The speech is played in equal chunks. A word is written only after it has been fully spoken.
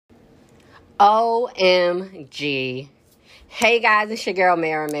OMG. Hey guys, it's your girl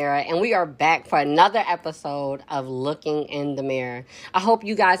Mara, and we are back for another episode of Looking in the Mirror. I hope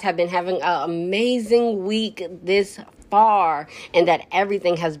you guys have been having an amazing week this far, and that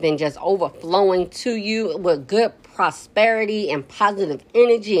everything has been just overflowing to you with good prosperity and positive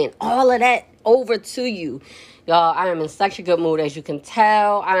energy and all of that over to you. Y'all, I am in such a good mood, as you can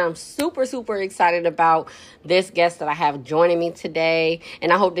tell. I am super, super excited about this guest that I have joining me today.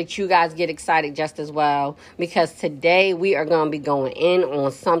 And I hope that you guys get excited just as well, because today we are going to be going in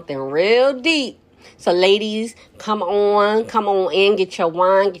on something real deep. So ladies, come on in, get your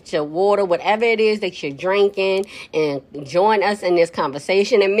wine, get your water, whatever it is that you're drinking, and join us in this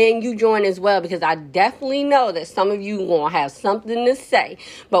conversation. And men, you join as well, because I definitely know that some of you going to have something to say.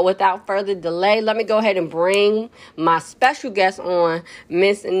 But without further delay, let me go ahead and bring my special guest on,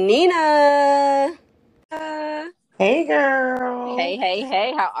 Miss Nina. Hey girl.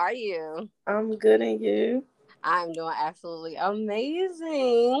 Hey, how are you? I'm good, and you? I'm doing absolutely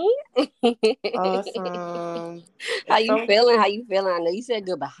amazing. Awesome. How It's you so feeling? I know you said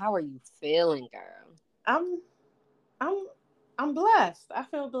good, but how are you feeling, girl? I'm I'm I'm blessed. I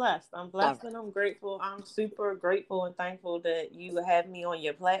feel blessed. I'm All blessed and I'm grateful. I'm super grateful and thankful that you have me on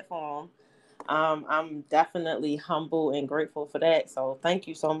your platform. I'm definitely humble and grateful for that. So thank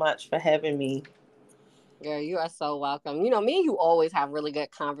you so much for having me. Girl, you are so welcome. You know, me and you always have really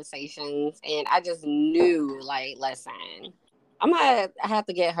good conversations, and I just knew, like, listen, I have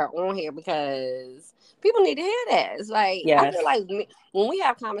to get her on here because people need to hear this. Like, I Yes. feel like when we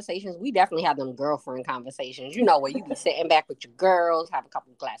have conversations, we definitely have them girlfriend conversations. You know, where you be sitting back with your girls, have a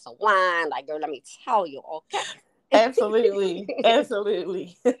couple glass of wine. Like, girl, let me tell you, okay? Absolutely.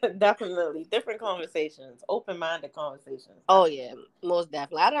 Absolutely. Definitely. Different conversations. Open-minded conversations. Oh yeah, Definitely. most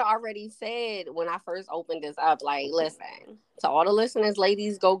definitely. I done already said when I first opened this up, like, listen, to all the listeners,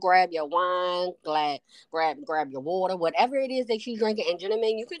 ladies, go grab your wine, grab your water, whatever it is that you drinking, and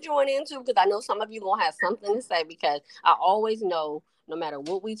gentlemen, you can join in too, because I know some of you gonna have something to say, because I always know no matter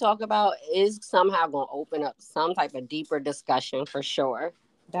what we talk about is somehow gonna open up some type of deeper discussion for sure.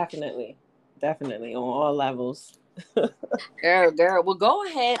 Definitely. Definitely on all levels. Girl. Well, go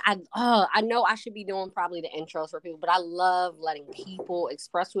ahead. I know I should be doing probably the intros for people, but I love letting people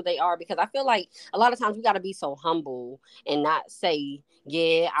express who they are, because I feel like a lot of times we got to be so humble and not say,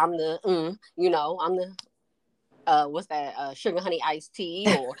 yeah, I'm the, I'm the, what's that, sugar honey iced tea,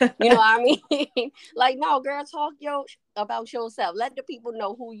 or you know what I mean? Like, no, girl, talk about yourself. Let the people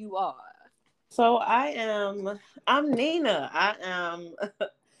know who you are. So I'm Nina.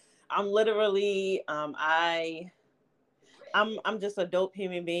 I'm literally, I'm just a dope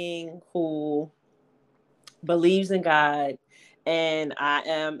human being who believes in God, and I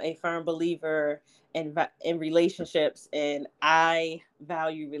am a firm believer in relationships, and I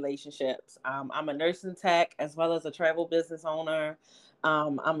value relationships. I'm a nursing tech as well as a travel business owner.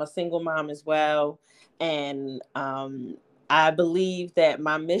 I'm a single mom as well, and I believe that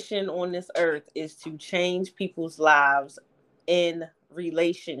my mission on this earth is to change people's lives in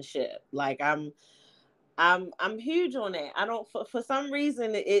relationship. Like I'm huge on that. I don't for some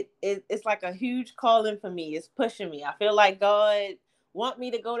reason it's like a huge calling for me. It's pushing me. I feel like God want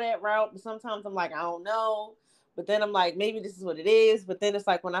me to go that route, but sometimes I'm like, I don't know. But then I'm like, maybe this is what it is. But then it's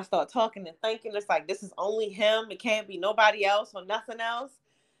like when I start talking and thinking, it's like this is only him. It can't be nobody else or nothing else.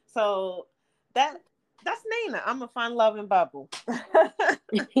 So that that's Nina. I'm a fun loving bubble.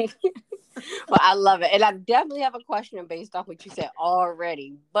 Well, I love it. And I definitely have a question based off what you said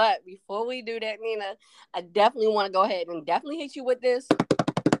already. But before we do that, Nina, I definitely want to go ahead and definitely hit you with this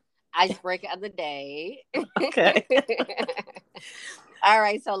icebreaker of the day. Okay. All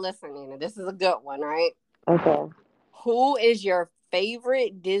right. So listen, Nina, this is a good one, right? Okay. Who is your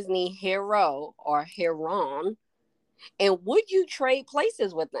favorite Disney hero or heroine? And would you trade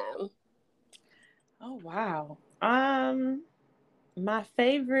places with them? Oh wow. My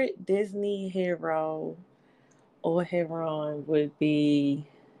favorite Disney hero or heroine would be.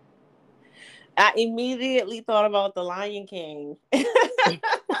 I immediately thought about the Lion King,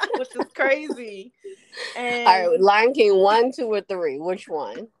 which is crazy. All right. And Lion King 1, 2, or 3. Which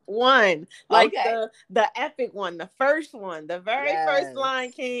one? one, like Okay. the epic one, the first one, the very first Lion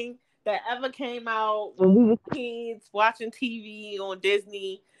Yes. King that ever came out when we were kids watching TV on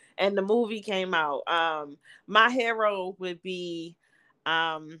Disney, and the movie came out. My hero would be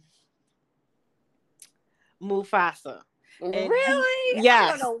um Mufasa. And Really? I don't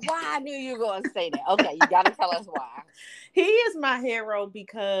yes, know why I knew you were going to say that. Okay, you got to tell us why. he is my hero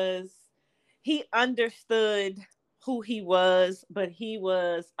because he understood who he was, but he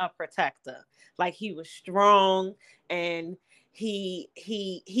was a protector. Like he was strong, and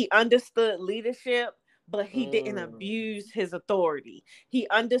he understood leadership, but he didn't abuse his authority. He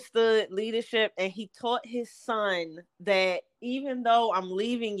understood leadership, and he taught his son that even though I'm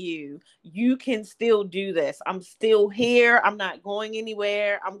leaving you, you can still do this. I'm still here. I'm not going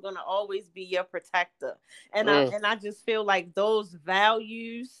anywhere. I'm going to always be your protector. And I just feel like those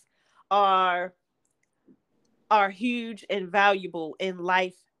values are huge and valuable in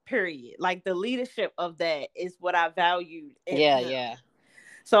life, period. Like the leadership of that is what I valued in him. Yeah.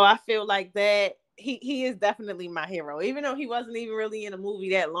 So I feel like that he is definitely my hero, even though he wasn't even really in a movie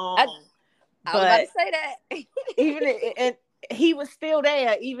that long. I was about to say that. And he was still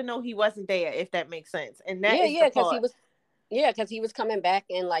there, even though he wasn't there, if that makes sense. And that is the part. Because he was coming back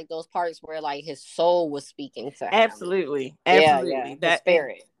in like those parts where like his soul was speaking to him. Absolutely. Yeah. That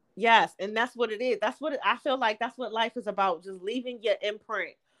spirit. Yes, and that's what it is. I feel like that's what life is about. Just leaving your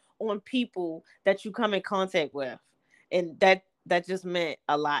imprint on people that you come in contact with, and that just meant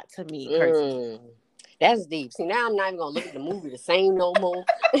a lot to me personally. That's deep. See, now I'm not even gonna look at the movie the same no more.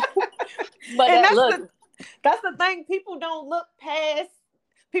 But and that's the thing. People don't look past.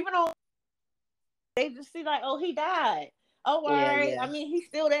 People don't. They just see like, oh, he died. Oh, all right. I mean, he's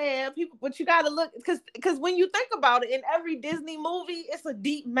still there. People, but you got to look because when you think about it, in every Disney movie, it's a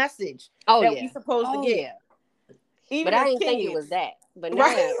deep message that we're supposed to get. Yeah. Even but I didn't think it was that. But now,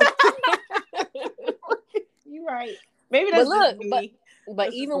 right. You're right. Maybe that's just me.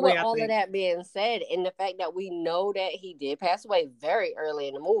 But even with all of that being said, and the fact that we know that he did pass away very early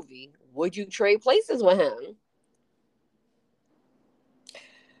in the movie, would you trade places with him?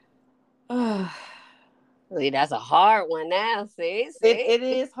 See, that's a hard one now. See? It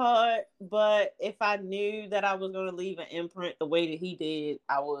is hard, but if I knew that I was going to leave an imprint the way that he did,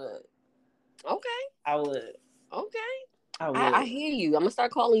 I would. Okay. I would. Okay. I would. I hear you. I'm going to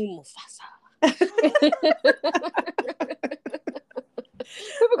start calling you Mufasa.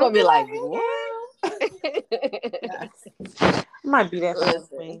 People going to be like, what? Yes. Might be that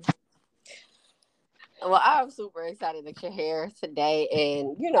thing. Well, I'm super excited that you're here today.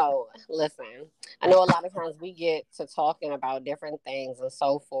 And, listen, I know a lot of times we get to talking about different things and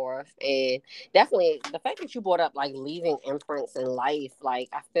so forth. And definitely the fact that you brought up like leaving imprints in life, like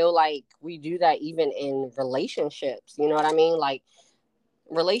I feel like we do that even in relationships. You know what I mean? Like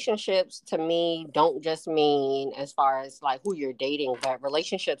relationships to me don't just mean as far as like who you're dating, but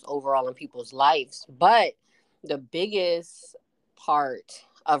relationships overall in people's lives. But the biggest part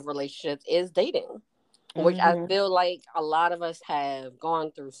of relationships is dating, which I feel like a lot of us have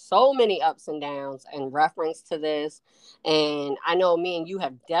gone through so many ups and downs in reference to this. And I know me and you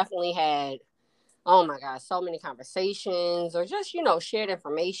have definitely had, oh my gosh, so many conversations or just, shared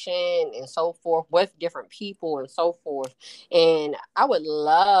information and so forth with different people and so forth. And I would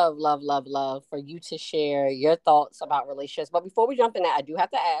love, love, love, love for you to share your thoughts about relationships. But before we jump in that, I do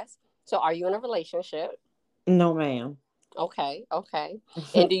have to ask, so are you in a relationship? No, ma'am. Okay.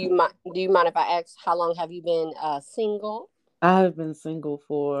 And do you mind if I ask how long have you been single? I've been single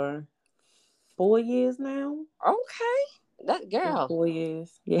for 4 years now. Okay, that girl. 4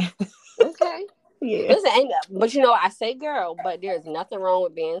 years, yeah. Okay, yeah. Listen, but I say girl, but there's nothing wrong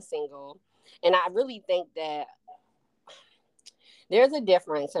with being single, and I really think that there's a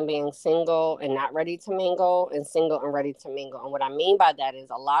difference in being single and not ready to mingle and single and ready to mingle. And what I mean by that is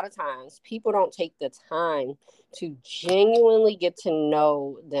a lot of times people don't take the time to genuinely get to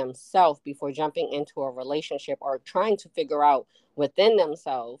know themselves before jumping into a relationship or trying to figure out within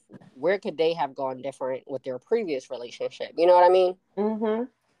themselves where could they have gone different with their previous relationship. You know what I mean? Mm-hmm.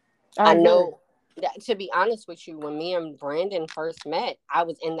 I know that, to be honest with you, when me and Brandon first met, I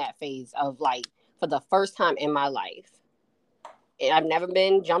was in that phase of like, for the first time in my life, I've never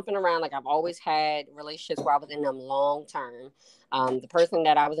been jumping around. Like I've always had relationships where I was in them long term. The person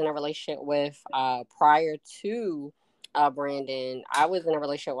that I was in a relationship with prior to Brandon, I was in a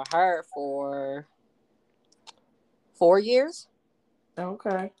relationship with her for 4 years.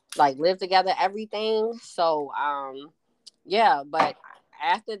 Okay. Like lived together, everything. So yeah, but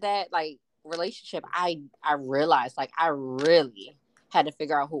after that like relationship, I realized like I really had to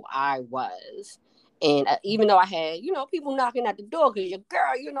figure out who I was. And even though I had, people knocking at the door because your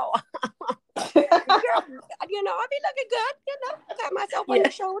girl, girl, I be looking good, got myself on the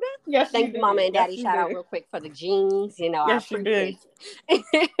shoulder. Yes, Thank you, Mama and Daddy. Shout out real quick for the jeans. I appreciate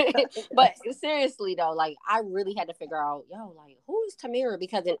you. But seriously though, like I really had to figure out, like who is Tamira?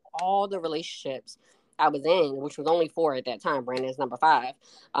 Because in all the relationships I was in, which was only 4 at that time, Brandon's number 5.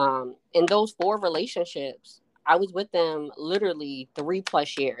 In those 4 relationships, I was with them literally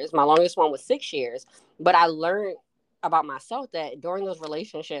 3+ years. My longest one was 6 years. But I learned about myself that during those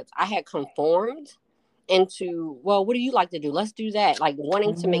relationships, I had conformed into, well, what do you like to do? Let's do that. Like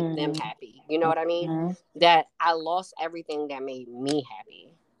wanting to make them Mm-hmm. happy. You know what I mean? That I lost everything that made me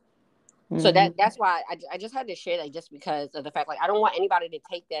happy. So Mm-hmm. that's why I just had to share that, just because of the fact, like, I don't want anybody to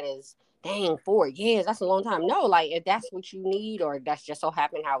take that as, dang, 4 years, that's a long time. No, like, if that's what you need, or that's just so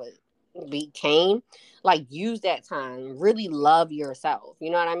happened how it became, like, use that time, really love yourself, you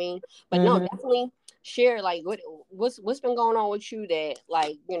know what I mean? But no, Mm-hmm. definitely share, like, what's been going on with you, that,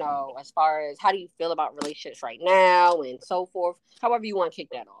 like, as far as how do you feel about relationships right now and so forth, however you want to kick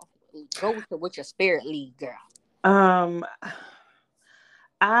that off. Go with your spirit lead, girl. Um,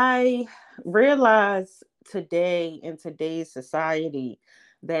 I realize today in today's society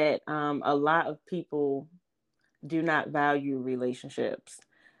that a lot of people do not value relationships.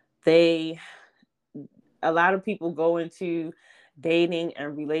 They A lot of people go into dating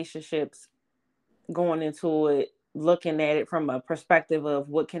and relationships, going into it looking at it from a perspective of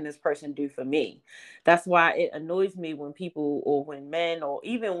what can this person do for me. That's why it annoys me when people, or when men or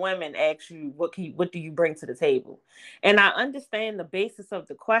even women, ask you what do you bring to the table. And I understand the basis of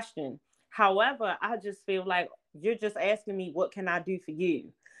the question. However, I just feel like you're just asking me what can I do for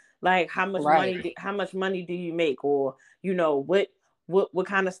you. Like Right. how much money do you make, or what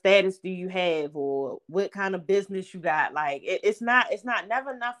kind of status do you have, or what kind of business you got. Like it's not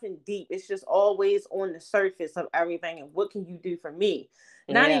never nothing deep. It's just always on the surface of everything, and what can you do for me,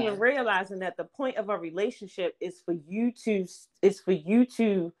 not Yeah. even realizing that the point of a relationship is for you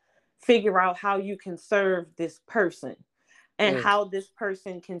to figure out how you can serve this person, and Mm. how this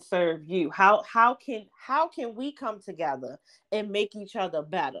person can serve you. How can we come together and make each other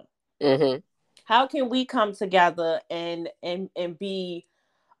better? Mm-hmm. How can we come together and be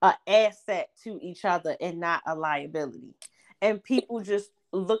an asset to each other and not a liability? And people just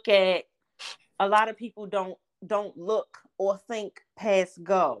look at a lot of people don't look or think past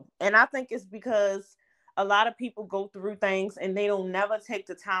go. And I think it's because a lot of people go through things and they don't never take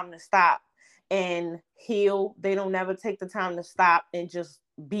the time to stop and heal. They don't never take the time to stop and just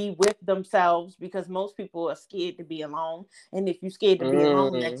be with themselves, because most people are scared to be alone. And if you're scared to be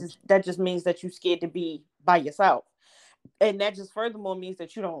alone, Mm. that just means that you're scared to be by yourself. And that just furthermore means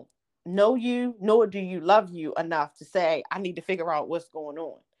that you don't know you, nor do you love you enough to say, I need to figure out what's going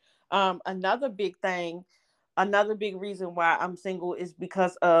on. Another big thing, another big reason why I'm single is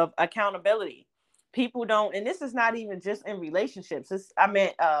because of accountability. People don't, and this is not even just in relationships. I mean,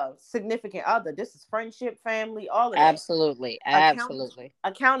 significant other. This is friendship, family, all of that. Absolutely. Account Absolutely.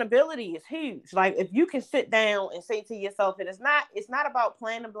 Accountability is huge. Like if you can sit down and say to yourself, and it's not about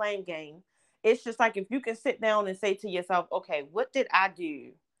playing the blame game. It's just like if you can sit down and say to yourself, okay, what did I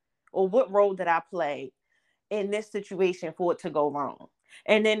do, or what role did I play in this situation for it to go wrong?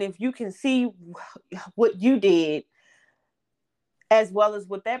 And then if you can see what you did as well as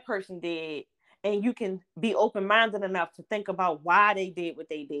what that person did, and you can be open minded enough to think about why they did what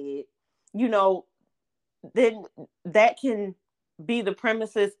they did, you know, then that can be the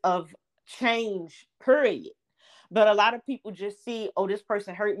premises of change, period. But a lot of people just see, oh, this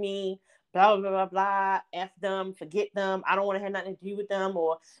person hurt me, blah blah blah blah, f them, forget them. I don't want to have nothing to do with them,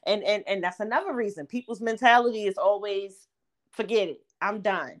 or and that's another reason. People's mentality is always, forget it. I'm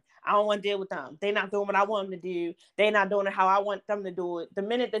done. I don't want to deal with them. They're not doing what I want them to do. They're not doing it how I want them to do it. The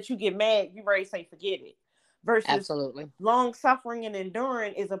minute that you get mad, you ready to say forget it. Versus Absolutely. long suffering and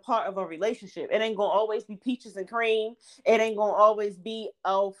enduring is a part of a relationship. It ain't gonna always be peaches and cream. It ain't gonna always be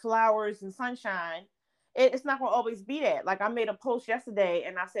flowers and sunshine. It's not gonna always be that. Like I made a post yesterday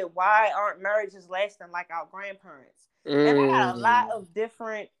and I said, why aren't marriages lasting like our grandparents? And I got a lot Mm. of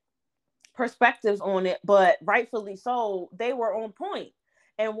different perspectives on it, but rightfully so, they were on point.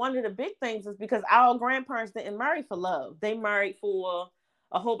 And one of the big things is because our grandparents didn't marry for love. They married for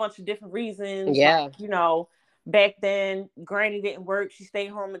a whole bunch of different reasons. Like, Yeah. back then, Granny didn't work. She stayed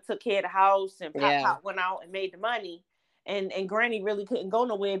home and took care of the house, and Yeah. Pop went out and made the money. And Granny really couldn't go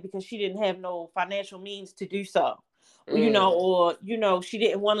nowhere because she didn't have no financial means to do so. Mm. She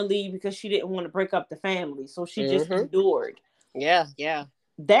didn't want to leave because she didn't want to break up the family. So she just Mm-hmm. endured. Yeah. Yeah.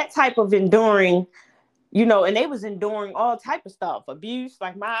 That type of enduring, and they was enduring all type of stuff, abuse.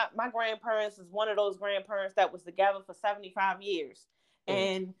 Like my grandparents is one of those grandparents that was together for 75 years. Mm.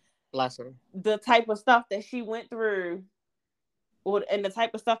 And Bless him. the type of stuff that she went through, and the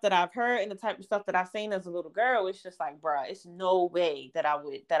type of stuff that I've heard, and the type of stuff that I've seen as a little girl, it's just like, bruh, it's no way that I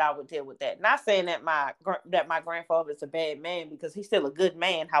would deal with that. Not saying that my grandfather is a bad man, because he's still a good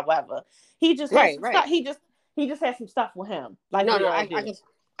man. However, he just has Right. some stuff. Right. He just has some stuff with him, like No. we No. all I do. can.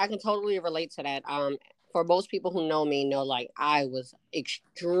 I can totally relate to that. for most people who know me, know like I was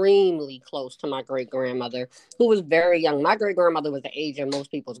extremely close to my great grandmother, who was very young. My great grandmother was the age of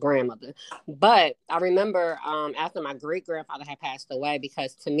most people's grandmother. But I remember after my great grandfather had passed away,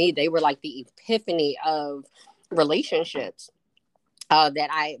 because to me, they were like the epiphany of relationships that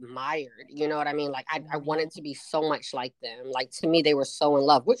I admired. You know what I mean? Like I wanted to be so much like them. Like to me, they were so in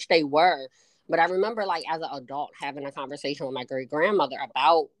love, which they were. But I remember, like as an adult, having a conversation with my great grandmother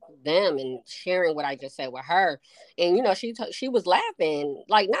about them and sharing what I just said with her, and she was laughing,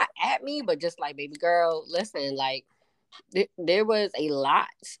 like not at me, but just like, baby girl, listen, like there was a lot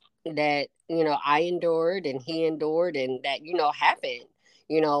that I endured and he endured, and that happened.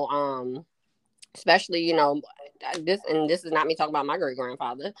 You know, especially this is not me talking about my great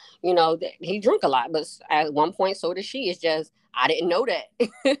grandfather. That he drank a lot, but at one point so did she. It's just I didn't know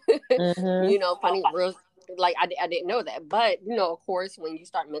that. Mm-hmm. Funny, real, like I didn't know that. But of course, when you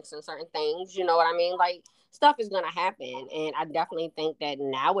start mixing certain things, you know what I mean, like stuff is gonna happen. And I definitely think that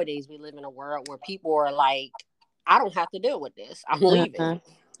nowadays we live in a world where people are like, I don't have to deal with this, I'm leaving.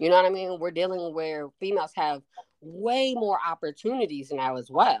 Mm-hmm. You know what I mean? We're dealing where females have way more opportunities now as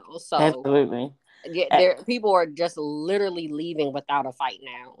well. So Absolutely. yeah, Uh, there people are just literally leaving without a fight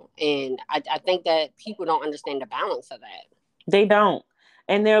now, and I think that people don't understand the balance of that. They don't.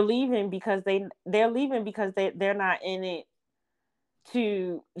 And they're not in it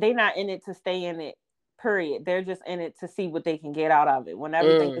they're not in it to stay in it, period. They're just in it to see what they can get out of it. When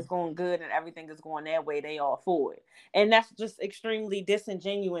everything is Mm, going good and everything is going their way, they all for it. And that's just extremely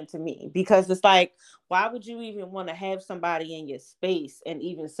disingenuous to me, because it's like, why would you even want to have somebody in your space and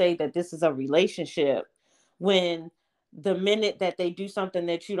even say that this is a relationship, when the minute that they do something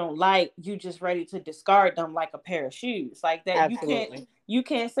that you don't like, you just ready to discard them like a pair of shoes? Like that, absolutely. you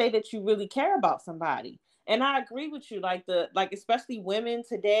can't say that you really care about somebody. And I agree with you. Like especially women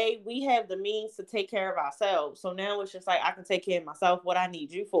today, we have the means to take care of ourselves. So now it's just like, I can take care of myself. What I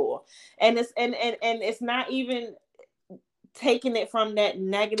need you for? And it's not even taking it from that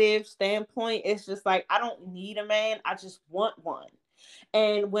negative standpoint. It's just like, I don't need a man. I just want one.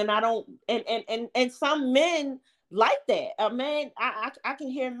 And when I don't, and some men like that. A man, I can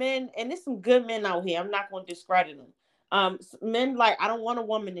hear men, and there's some good men out here. I'm not going to discredit them. Men like, I don't want a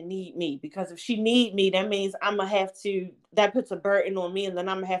woman to need me, because if she need me, that means I'm gonna have to. That puts a burden on me, and then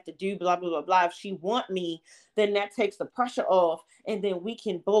I'm gonna have to do blah blah blah blah. If she want me, then that takes the pressure off, and then we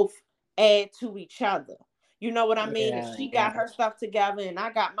can both add to each other. You know what I mean? If Yeah, she yeah, got her stuff together and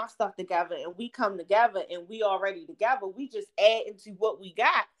I got my stuff together, and we come together and we already together, we just add into what we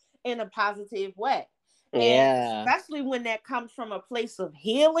got in a positive way. And yeah, especially when that comes from a place of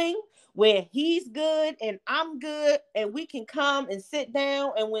healing, where he's good and I'm good, and we can come and sit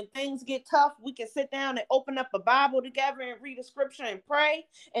down, and when things get tough, we can sit down and open up a Bible together and read a scripture and pray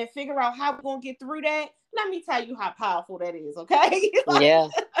and figure out how we're going to get through that. Let me tell you how powerful that is, okay? yeah, Like,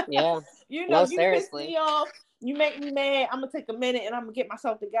 yeah. No, you piss seriously. me off, you make me mad, I'm gonna take a minute and I'm gonna get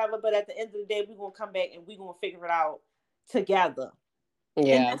myself together, but at the end of the day, we're gonna come back and we're gonna figure it out together. And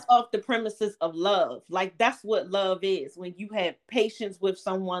Yeah, that's off the premises of love. Like, that's what love is. When you have patience with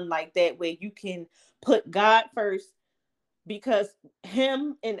someone like that, where you can put God first, because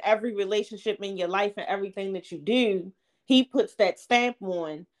him in every relationship in your life and everything that you do, he puts that stamp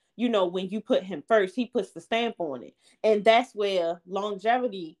on. When you put him first, he puts the stamp on it. And that's where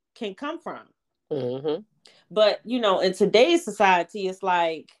longevity can come from. mm-hmm. But in today's society, it's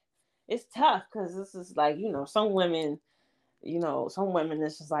like, it's tough, because this is like, some women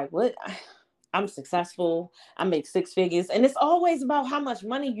it's just like, what? I'm successful, I make six figures, and it's always about how much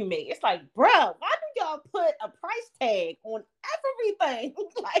money you make. It's like, bro, why do y'all put a price tag on everything?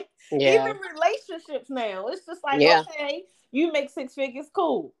 Like, even Yeah, relationships now, it's just like, yeah, okay, you make six figures,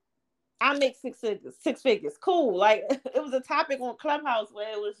 cool. I make six figures, cool. Like, it was a topic on Clubhouse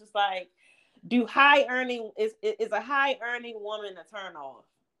where it was just like, do high earning is a high earning woman a turn off?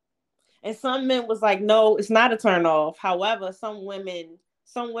 And some men was like, no, it's not a turn off. However, some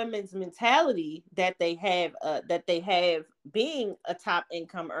women's mentality that they have being a top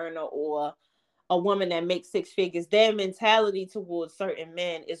income earner, or a woman that makes six figures, their mentality towards certain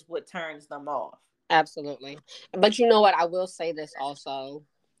men is what turns them off. absolutely. But you know what? I will say this also.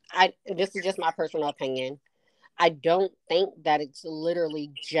 This is just my personal opinion. I don't think that it's literally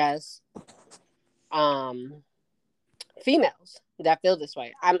just um females that feel this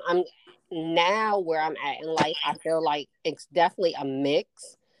way. I'm now where I'm at in life. I feel like it's definitely a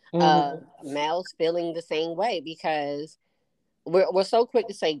mix Mm-hmm. of males feeling the same way, because we're so quick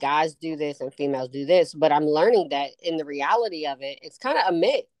to say guys do this and females do this, but I'm learning that in the reality of it, it's kind of a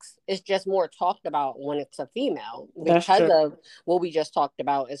mix. It's just more talked about when it's a female That's because true. of what we just talked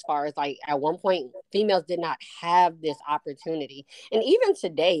about. As far as like at one point, females did not have this opportunity, and even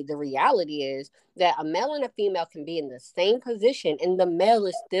today, the reality is that a male and a female can be in the same position, and the male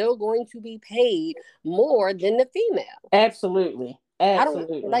is still going to be paid more than the female. Absolutely. I don't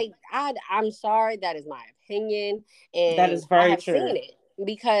Absolutely. like I'm sorry, that is my opinion, That and is I very have true. seen it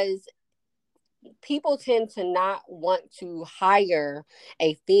because people tend to not want to hire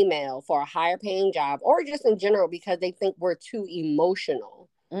a female for a higher paying job or just in general because they think we're too emotional.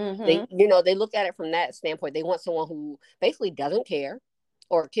 Mm-hmm. They look at it from that standpoint. They want someone who basically doesn't care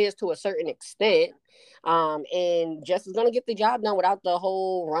or cares to a certain extent, and just is going to get the job done without the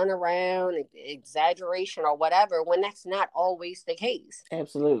whole run around exaggeration or whatever, when that's not always the case.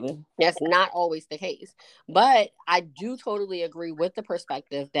 Absolutely. That's not always the case. But I do totally agree with the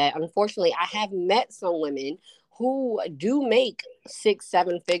perspective that unfortunately I have met some women who do make six,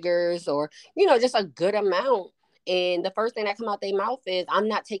 seven figures or, just a good amount. And the first thing that come out their mouth is, I'm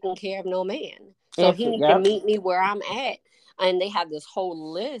not taking care of no man. So he Absolutely. needs to Yep. meet me where I'm at. And they have this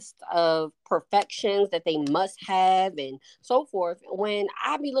whole list of perfections that they must have and so forth. When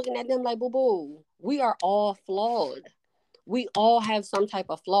I be looking at them like, boo boo, we are all flawed. We all have some type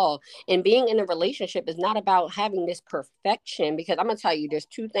of flaw, and being in a relationship is not about having this perfection, because I'm going to tell you there's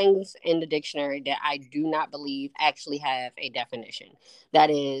two things in the dictionary that I do not believe actually have a definition.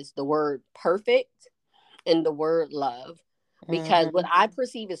 That is the word perfect and the word love. Because what Mm-hmm. I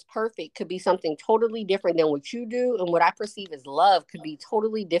perceive as perfect could be something totally different than what you do, and what I perceive as love could be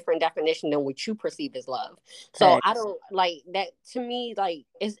totally different definition than what you perceive as love. So I Facts. don't like that. To me, like,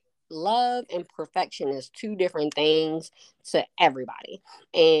 it's love and perfection is two different things to everybody.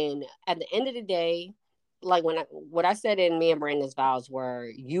 And at the end of the day, like what I said in me and Brandon's vows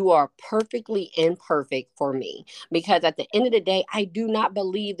were, you are perfectly imperfect for me, because at the end of the day, I do not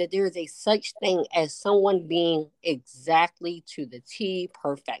believe that there is a such thing as someone being exactly to the T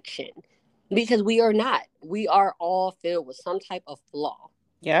perfection, because we are not. We are all filled with some type of flaw.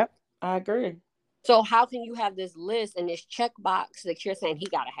 Yep. I agree. So how can you have this list and this checkbox that you're saying he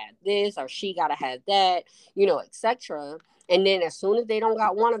gotta have this or she gotta have that, etc. And then as soon as they don't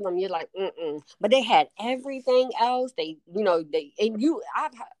got one of them, you're like, mm-mm. But they had everything else. I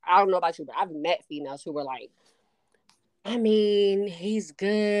don't know about you, but I've met females who were like, I mean, he's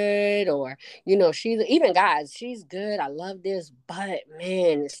good, or she's even guys, she's good. I love this, but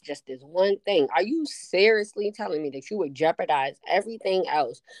man, it's just this one thing. Are you seriously telling me that you would jeopardize everything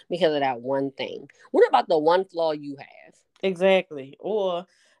else because of that one thing? What about the one flaw you have? Exactly. Or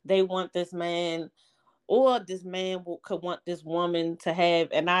they want this man, or this man could want this woman to have.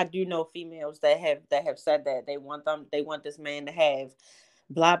 And I do know females that have said that they want this man to have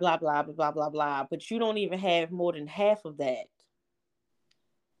blah blah blah blah blah blah blah. But you don't even have more than half of that.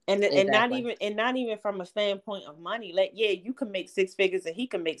 And not Exactly. even, from a standpoint of money. Like, yeah, you can make six figures and he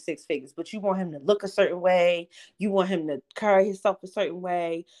can make six figures, but you want him to look a certain way, you want him to carry himself a certain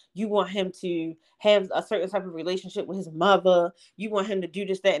way, you want him to have a certain type of relationship with his mother, you want him to do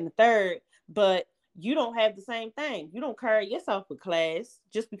this, that, and the third. But you don't have the same thing. You don't carry yourself with class.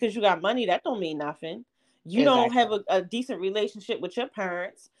 Just because you got money, that don't mean nothing. You don't have Exactly. a decent relationship with your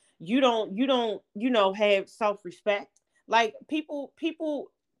parents. You don't have self-respect. Like, people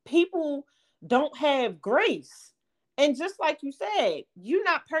don't have grace. And just like you said, you're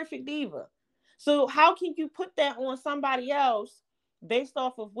not perfect either. So how can you put that on somebody else based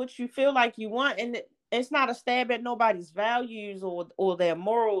off of what you feel like you want? And it's not a stab at nobody's values or their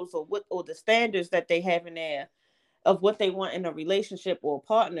morals or the standards that they have in there of what they want in a relationship or a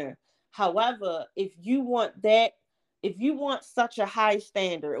partner. However, if you want such a high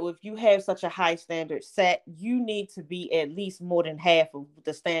standard, or if you have such a high standard set, you need to be at least more than half of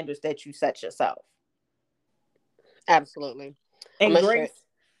the standards that you set yourself. Absolutely. I'm And gonna share.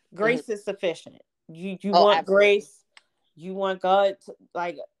 Mhm. grace is sufficient. You Oh, want absolutely. grace, you want God to,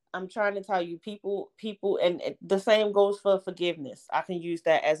 like, I'm trying to tell you, people, and the same goes for forgiveness. I can use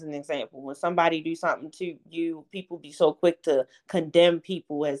that as an example. When somebody do something to you, people be so quick to condemn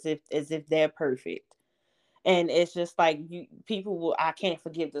people as if they're perfect. And it's just like, people will, I can't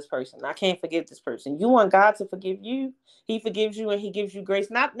forgive this person. I can't forgive this person. You want God to forgive you. He forgives you and he gives you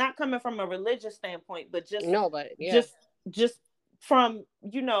grace. Not coming from a religious standpoint, but No, but yeah, just just from,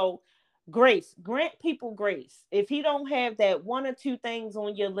 grace. Grant people grace. If he don't have that one or two things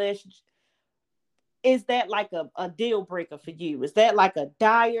on your list, is that like a deal breaker for you? Is that like a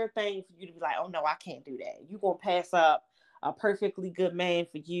dire thing for you to be like, oh no, I can't do that? You gonna pass up a perfectly good man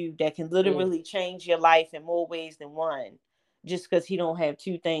for you that can mm, literally change your life in more ways than one? just because he don't have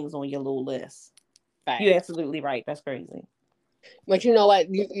two things on your little list. You're Facts. absolutely right. That's crazy. But you know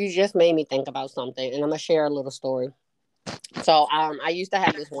what? You just made me think about something, and I'm gonna share a little story. So I used to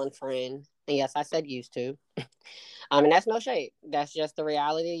have this one friend, and yes, I said used to. And that's no shade. That's just the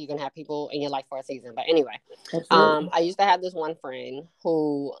reality. You can have people in your life for a season. But anyway, Absolutely. I used to have this one friend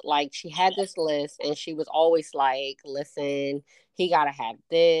who, like, she had this list, and she was always like, "Listen, he gotta have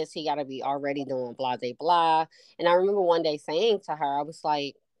this. He gotta be already doing blah blah blah." And I remember one day saying to her, I was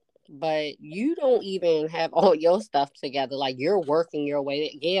like, "But you don't even have all your stuff together. Like, you're working your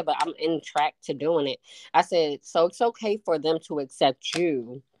way. Yeah, but I'm in track to doing it." I said, "So it's okay for them to accept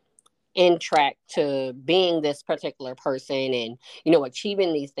you in track to being this particular person and,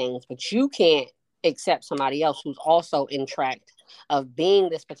 achieving these things, but you can't accept somebody else who's also in track of being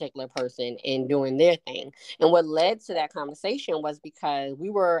this particular person and doing their thing." And what led to that conversation was because we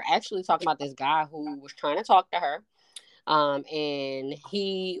were actually talking about this guy who was trying to talk to her, and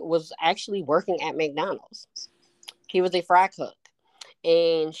he was actually working at McDonald's. He was a fry cook,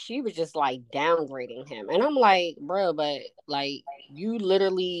 and she was just like downgrading him. And I'm like, bro, but like, you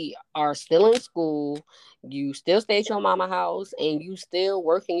literally are still in school, you still stay at your mama house, and you still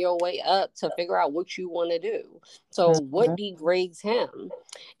working your way up to figure out what you want to do. So what Mhm. degrades him?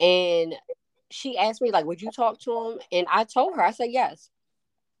 And she asked me, like, would you talk to him? And I told her, I said yes.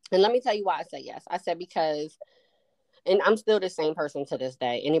 And let me tell you why I said yes. I said because, and I'm still the same person to this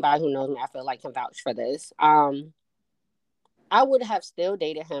day. Anybody who knows me, I feel like, can vouch for this. I would have still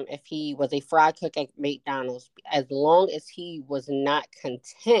dated him if he was a fry cook at McDonald's, as long as he was not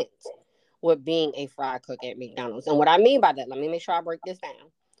content with being a fry cook at McDonald's. And what I mean by that, let me make sure I break this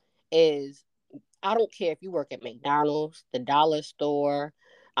down, is I don't care if you work at McDonald's, the dollar store,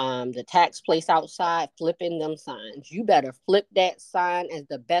 the tax place outside, flipping them signs. You better flip that sign as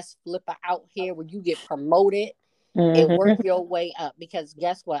the best flipper out here where you get promoted and work Mhm. your way up, because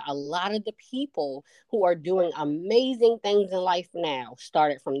guess what, a lot of the people who are doing amazing things in life now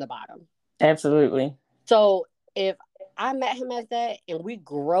started from the bottom. Absolutely. So if I met him as that and we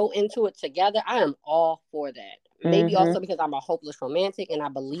grow into it together, I am all for that. Maybe Mhm. also because I'm a hopeless romantic and I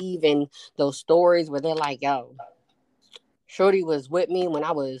believe in those stories where they're like, yo, shorty was with me when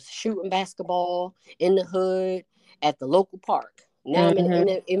I was shooting basketball in the hood at the local park. Now I'm in Mhm.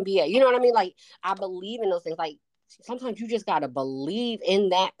 the NBA. You know what I mean? Like, I believe in those things. Like, sometimes you just gotta believe in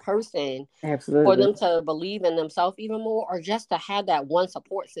that person for Absolutely. them to believe in themselves even more, or just to have that one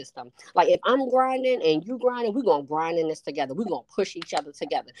support system. Like, if I'm grinding and you grinding, we're gonna grind in this together. We're gonna push each other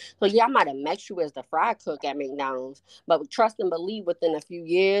together. So yeah, I might have met you as the fry cook at McDonald's, but trust and believe within a few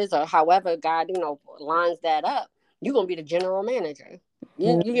years or however God, lines that up, you're gonna be the general manager.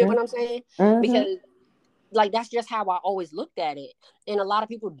 You get Mhm. what I'm saying? Mhm. Because, like, that's just how I always looked at it. And a lot of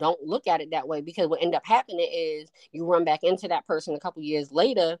people don't look at it that way, because what end up happening is you run back into that person a couple years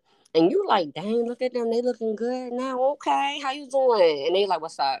later and you like, dang, look at them, they looking good now. Okay, how you doing? And they like,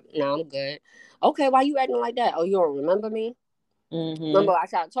 what's up? No, I'm good. Okay, why you acting like that? Oh, you don't remember me? Remember Mhm. I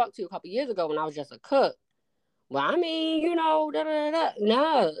tried to talk to you a couple years ago when I was just a cook? Well, I mean, da da da.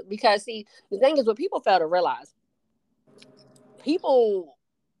 No, because see, the thing is, what people fail to realize, people,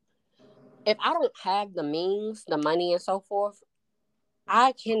 if I don't have the means, the money, and so forth,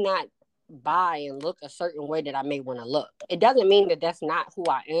 I cannot buy and look a certain way that I may want to look. It doesn't mean that that's not who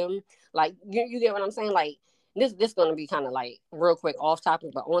I am. Like, you get what I'm saying? Like, this going to be kind of like real quick off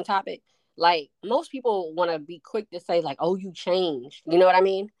topic, but on topic. Like, most people want to be quick to say like, "Oh, you changed." You know what I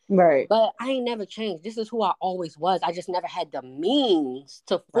mean? Right. But I ain't never changed. This is who I always was. I just never had the means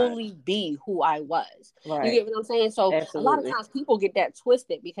to Right. fully be who I was. You Right. get what I'm saying? So a lot of Absolutely. times people get that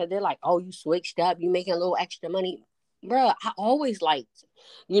twisted because they're like, "Oh, you switched up. You making a little extra money." Bruh, I always liked,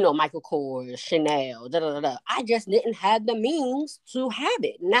 Michael Kors, Chanel, da da da da. I just didn't have the means to have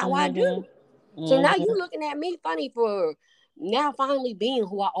it. Now I do. Mhm. So now you Mhm. looking at me funny for now finally being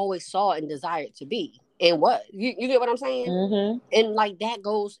who I always saw and desired to be. And what? You get what I'm saying? Mhm. And like that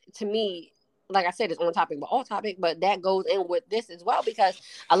goes to me, like I said, it's on topic but all topic, but that goes in with this as well, because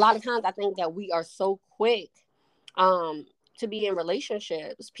a lot of times I think that we are so quick um to be in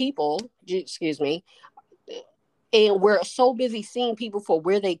relationships, people, excuse me, and we're so busy seeing people for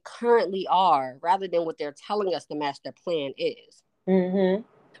where they currently are rather than what they're telling us the master plan is. Mhm.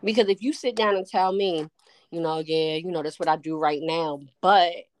 Because if you sit down and tell me, yeah, that's what I do right now,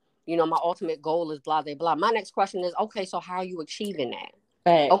 but my ultimate goal is blah blah blah, my next question is, okay, so how are you achieving that?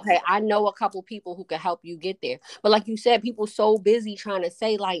 Okay, Facts. I know a couple people who can help you get there. But like you said, people so busy trying to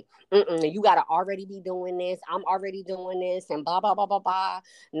say like, you gotta already be doing this. I'm already doing this, and blah blah blah blah blah.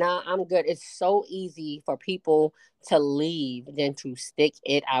 Nah, I'm good. It's so easy for people to leave than to stick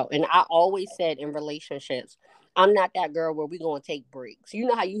it out. And I always said in relationships, I'm not that girl where we gonna take breaks. You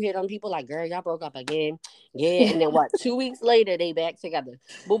know how you hear them people like, girl, y'all broke up again. Yeah. And then what, 2 weeks later they back together.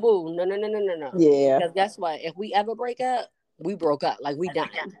 Boo boo. No, no, no, no, no, no. Yeah, Because guess what? If we ever break up, we broke up. Like we done.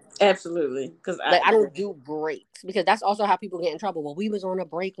 absolutely. Because Like I don't do breaks because that's also how people get in trouble. Well, we was on a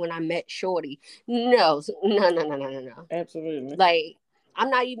break when I met Shorty. No, no, no, no, no, no, no. absolutely. Like I'm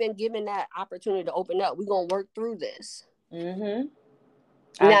not even giving that opportunity to open up. We're gonna work through this. Mm-hmm.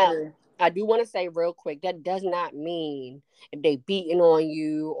 I Now, agree. I do want to say real quick that does not mean if they beating on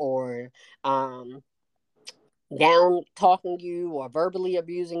you or um down talking you or verbally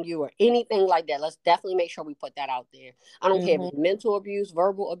abusing you or anything like that. Let's definitely make sure we put that out there. I don't care if Mm-hmm. it's mental abuse,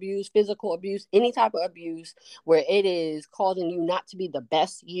 verbal abuse, physical abuse, any type of abuse where it is causing you not to be the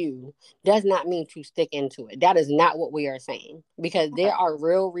best you does not mean to stick into it. That is not what we are saying because there are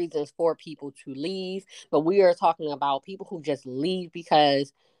real reasons for people to leave, but we are talking about people who just leave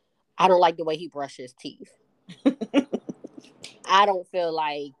because I don't like the way he brushes teeth. I don't feel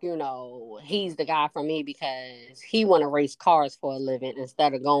like, he's the guy for me because he want to race cars for a living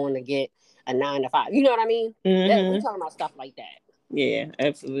instead of going to get a 9 to 5. You know what I mean? That we Mm-hmm. talking about stuff like that. Yeah,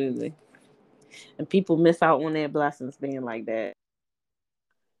 absolutely. And people miss out on their blessings being like that.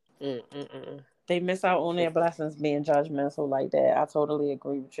 Mm-mm-mm. They miss out on their blessings being judgmental like that. I totally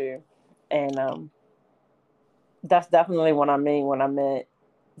agree with you. And that's definitely what I mean when I meant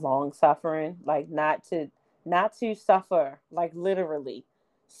long suffering. Like not to suffer, like literally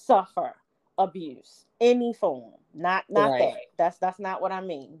suffer abuse. Any form. Not Right. that. That's not what I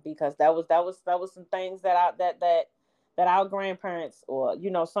mean. Because that was some things that our grandparents or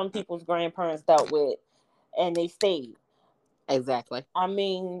some people's grandparents dealt with and they stayed. Exactly. I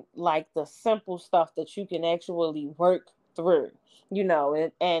mean, like the simple stuff that you can actually work through,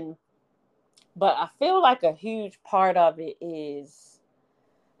 and but I feel like a huge part of it is,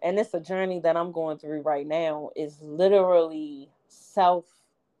 and it's a journey that I'm going through right now, is literally self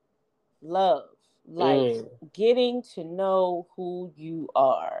love, like Mm. getting to know who you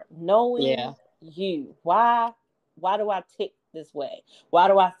are, knowing Yeah. you. Why do I tick this way? Why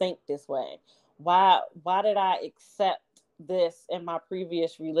do I think this way? Why did I accept this in my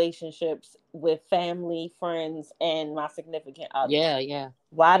previous relationships with family, friends, and my significant other? Yeah. Yeah.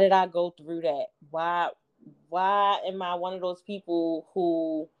 Why did I go through that? Why am I one of those people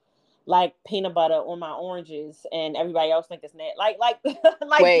who like peanut butter on my oranges and everybody else think it's net like like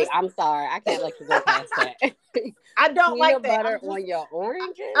Wait, just I'm sorry. I can't let you go past that. I don't like Peanut that. butter on your I'm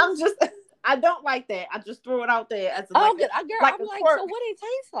oranges? just I don't like that. I just throw it out there as Oh, good. Girl, like I'm a like, so quirk. what it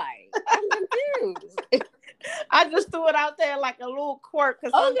tastes like? I'm confused. I just threw it out there like a little quirk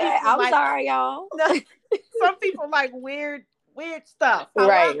because some Okay, people I'm like sorry, y'all. some people like weird stuff. Right,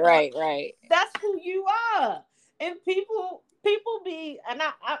 However, right, right. that's who you are, and people be and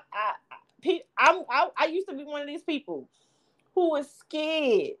I used to be one of these people who was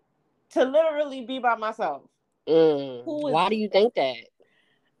scared to literally be by myself. Who was Why do you think that?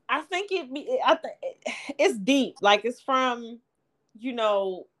 I think it's deep. Like it's from, you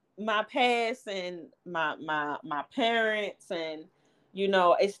know, my past and my parents and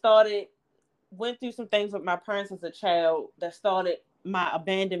it started went through some things with my parents as a child that started my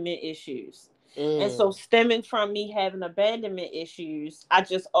abandonment issues. And so Mm, stemming from me having abandonment issues, I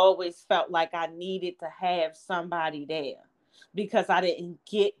just always felt like I needed to have somebody there because I didn't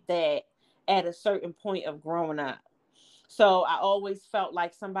get that at a certain point of growing up. So I always felt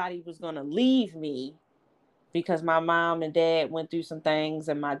like somebody was going to leave me because my mom and dad went through some things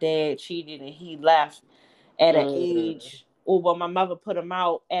and my dad cheated and he left at an mm. age, or well, my mother put him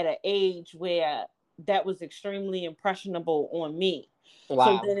out at an age where that was extremely impressionable on me. So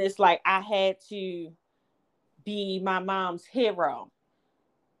Wow. then it's like I had to be my mom's hero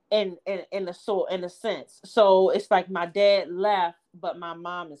in a sense. So it's like my dad left, but my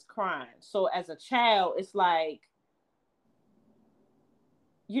mom is crying. So as a child, it's like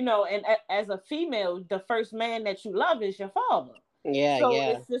and as a female, the first man that you love is your father. Yeah, So yeah,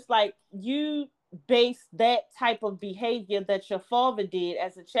 it's just like you base that type of behavior that your father did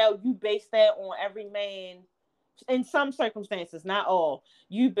as a child, you base that on every man in some circumstances, not all.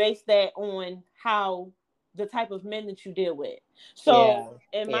 You base that on how the type of men that you deal with. So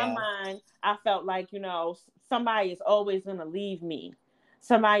yeah, in my yeah. mind, I felt like, somebody is always going to leave me.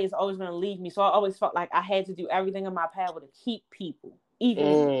 Somebody is always going to leave me. So I always felt like I had to do everything in my power to keep people, even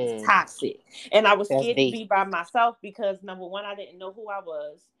if it was Mm, toxic. And I was that's scared to deep. be by myself because number one, I didn't know who I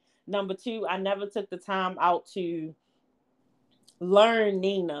was. Number two, I never took the time out to learn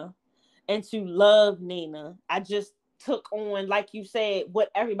Nina and to love Nina. I just took on, like you said, what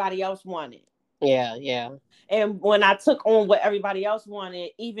everybody else wanted. Yeah, yeah. And when I took on what everybody else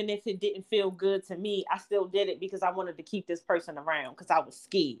wanted, even if it didn't feel good to me, I still did it because I wanted to keep this person around because I was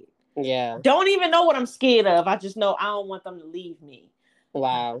scared. Yeah. Don't even know what I'm scared of. I just know I don't want them to leave me.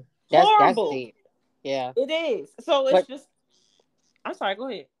 Wow. That's Horrible. deep. Yeah. It is. So it's But just, I'm sorry, go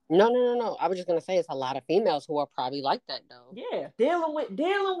ahead. no, no, no, no. I was just gonna say it's a lot of females who are probably like that though. Yeah, dealing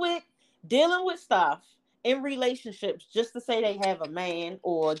with stuff in relationships just to say they have a man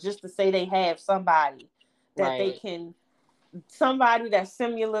or just to say they have somebody that they Right. can, somebody that's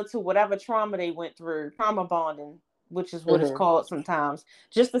similar to whatever trauma they went through, trauma bonding, which is what it's Mm-hmm. called sometimes,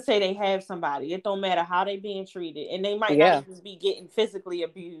 just to say they have somebody. It don't matter how they being treated, and they might not Yeah. even be getting physically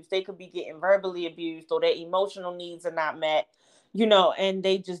abused. They could be getting verbally abused, or their emotional needs are not met, and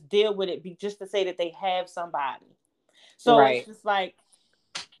they just deal with it just to say that they have somebody. So it's Right. just like,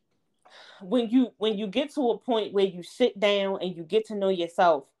 when you get to a point where you sit down and you get to know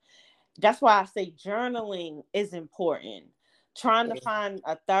yourself, that's why I say journaling is important. Trying to find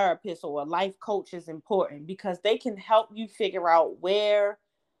a therapist or a life coach is important because they can help you figure out where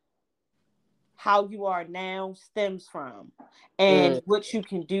how you are now stems from and Mm. what you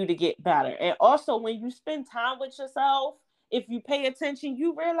can do to get better. And also, when you spend time with yourself, if you pay attention,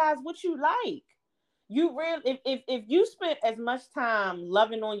 you realize what you like. If you spent as much time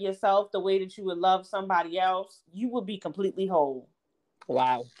loving on yourself the way that you would love somebody else, you would be completely whole.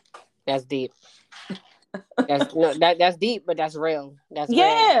 Wow. That's deep. That's no that's deep, but that's real. That's real.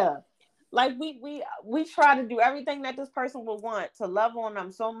 Yeah. Like we try to do everything that this person would want to love on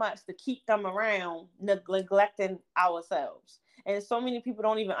them so much to keep them around, neglecting ourselves. And so many people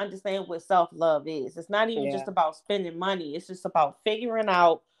don't even understand what self-love is. It's not even just Yeah. about spending money. It's just about figuring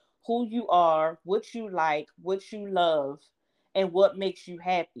out who you are, what you like, what you love, and what makes you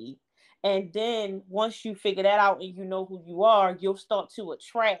happy. And then once you figure that out and you know who you are, you'll start to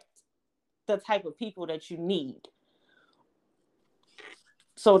attract the type of people that you need,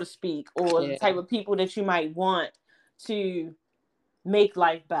 so to speak, or the Yeah. type of people that you might want to make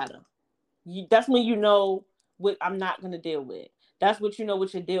life better. That's when you know what I'm not going to deal with. That's what you know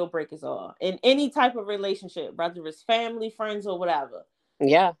what your deal breakers are in any type of relationship, whether it's family, friends, or whatever.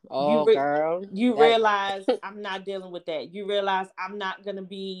 Yeah. You Oh re- girl. you That realize I'm not dealing with that. You realize I'm not going to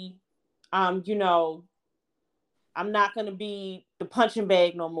be, um, you know, I'm not going to be the punching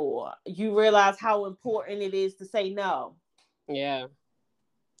bag no more. You realize how important it is to say no. yeah.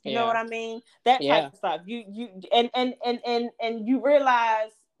 You know Yeah. what I mean? That type Yeah. of stuff. You and you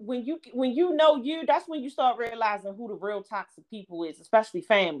realize when you know you, that's when you start realizing who the real toxic people is, especially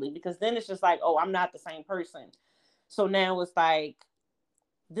family, because then it's just like, oh, I'm not the same person. So now it's like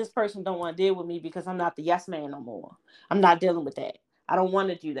this person don't want to deal with me because I'm not the yes man no more. I'm not dealing with that. I don't want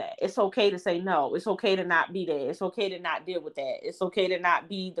to do that. It's okay to say no. It's okay to not be there. It's okay to not deal with that. It's okay to not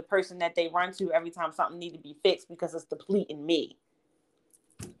be the person that they run to every time something needs to be fixed because it's depleting me.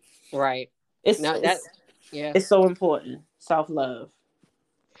 Right. It's No, that it's yeah. it's so important. Self love.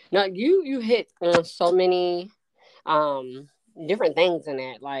 No, you hit on so many um different things in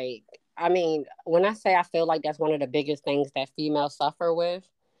that. Like, I mean, when I say I feel like that's one of the biggest things that females suffer with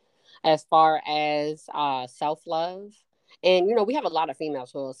as far as self love. And we have a lot of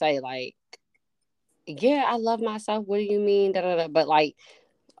females who will say like, yeah, I love myself. What do you mean? Da, da, da. But like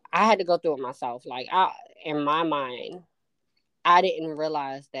I had to go through it myself. Like in my mind, I didn't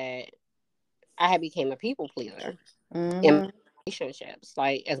realize that I had became a people pleaser in Mm-hmm. relationships.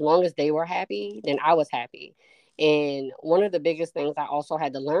 Like as long as they were happy, then I was happy. And one of the biggest things I also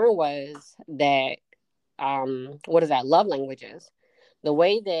had to learn was that what is that? Love languages. The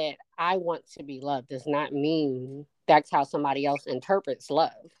way that I want to be loved does not mean that's how somebody else interprets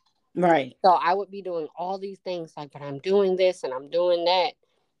love. Right. So I would be doing all these things like, but I'm doing this and I'm doing that,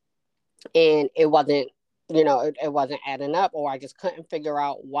 and it wasn't, it wasn't adding up, or I just couldn't figure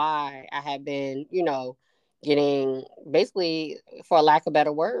out why I had been, getting basically, for lack of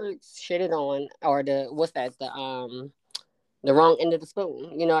better words, shitted on, or the wrong end of the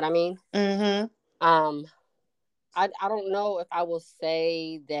spoon. You know what I mean? Mm-hmm. Um, I don't know if I will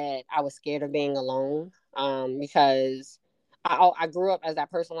say that I was scared of being alone, because I grew up as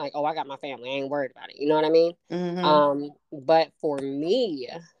that person, like, oh, I got my family, I ain't worried about it. You know what I mean? Mm-hmm. But for me,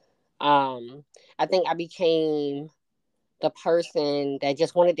 um, I think I became the person that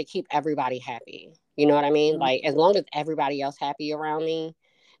just wanted to keep everybody happy. You know what I mean? Like as long as everybody else happy around me,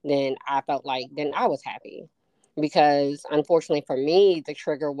 then I felt like then I was happy. Because unfortunately for me, the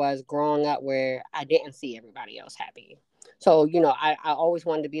trigger was growing up where I didn't see everybody else happy. So, I always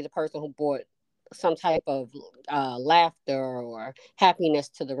wanted to be the person who brought some type of laughter or happiness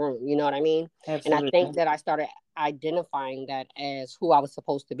to the room. You know what I mean? And I think Absolutely. that I started identifying that as who I was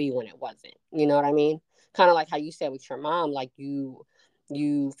supposed to be when it wasn't. You know what I mean? Kind of like how you said with your mom, like you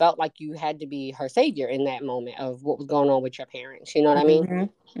felt like you had to be her savior in that moment of what was going on with your parents. You know what I mean? Mhm.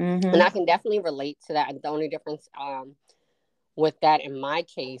 And Mhm. I can definitely relate to that. The only difference with that in my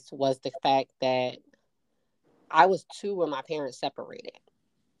case was the fact that I was two when my parents separated.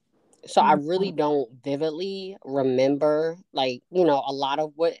 So I really don't vividly remember, like, a lot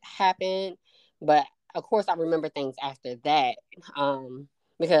of what happened. But of course, I remember things after that.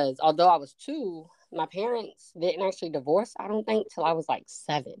 Because although I was two, my parents didn't actually divorce, I don't think, till I was like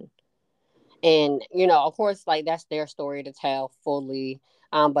 7. And, of course, like, that's their story to tell fully.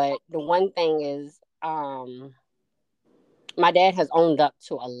 But the one thing is, my dad has owned up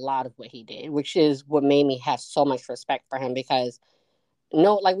to a lot of what he did, which is what made me have so much respect for him because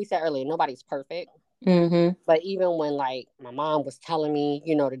no, like we said earlier, nobody's perfect. Mhm. But even when like my mom was telling me,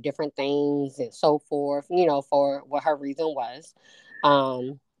 the different things and so forth, for what her reason was,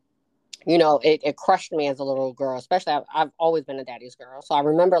 um, it crushed me as a little girl, especially I've always been a daddy's girl. So I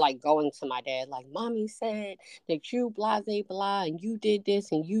remember like going to my dad, like, mommy said that you blah, blah, blah, and you did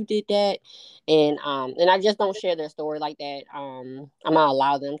this and you did that. And I just don't share their story like that. I'm not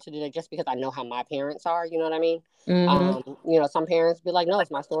allow them to do that just because I know how my parents are, you know what I mean? Mhm. Some parents be like, no,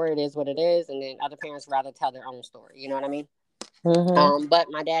 it's my story, it is what it is. And then other parents rather tell their own story, you know what I mean? Mhm. But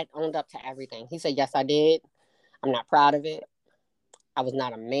my dad owned up to everything. He said, yes, I did. I'm not proud of it. I was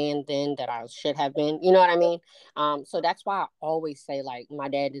not a man then that I should have been. You know what I mean? So that's why I always say like my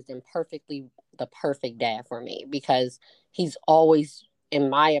dad is imperfectly the perfect dad for me because he's always, in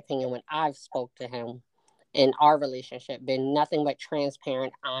my opinion, when I've spoke to him in our relationship, been nothing but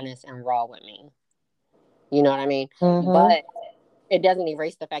transparent, honest, and raw with me. You know what I mean? Mhm. But it doesn't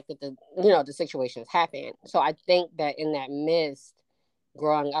erase the fact that the situations happen. So I think that in that midst,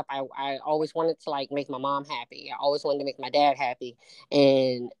 growing up, I always wanted to like make my mom happy. I always wanted to make my dad happy.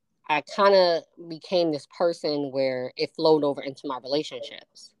 And I kind of became this person where it flowed over into my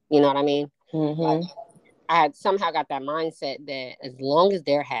relationships. You know what I mean? Like Mhm. I had somehow got that mindset that as long as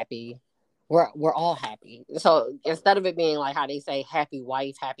they're happy, we're all happy. So instead of it being like how they say happy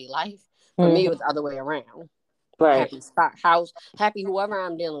wife, happy life, for me it Mhm. was the other way around. Right. Happy spot house, happy whoever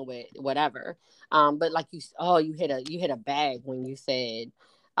I'm dealing with, whatever. But like you hit a bag when you said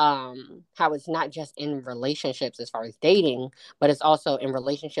how it's not just in relationships as far as dating, but it's also in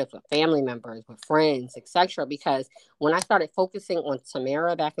relationships with family members, with friends, etc. Because when I started focusing on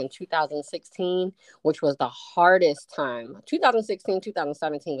Tamara back in 2016, which was the hardest time, 2016,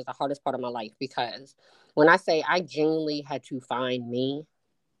 2017 was the hardest part of my life because when I say I genuinely had to find me,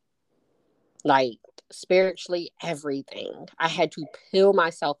 like spiritually, everything. I had to peel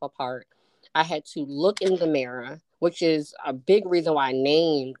myself apart. I had to look in the mirror, which is a big reason why I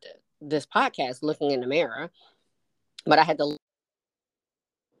named this podcast Looking in the Mirror. But I had to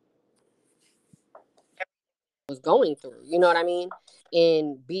was going through, you know what I mean?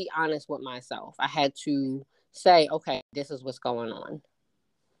 And be honest with myself. I had to say, okay, this is what's going on.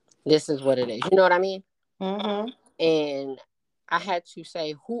 This is what it is. You know what I mean? Mhm. And I had to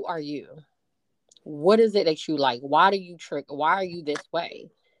say, who are you? What is it that you like? Why do you trick? Why are you this way?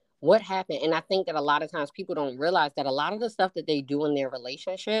 What happened? And I think that a lot of times people don't realize that a lot of the stuff that they do in their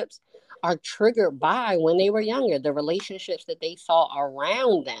relationships are triggered by when they were younger, the relationships that they saw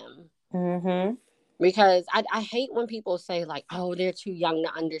around them. Mhm. Because I hate when people say like, oh, they're too young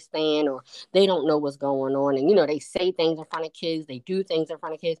to understand or they don't know what's going on. And, they say things in front of kids. They do things in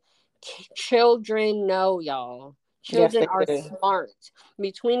front of kids. Children know, y'all. Yes, Children they are do. smart.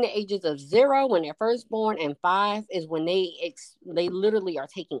 Between the ages of 0 when they're first born and 5 is when they literally are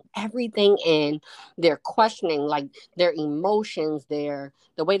taking everything in. They're questioning like their emotions, the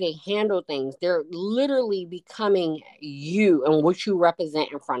way they handle things. They're literally becoming you and what you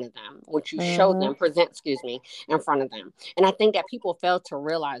represent in front of them, what you show Mhm. them, present, excuse me, in front of them. And I think that people fail to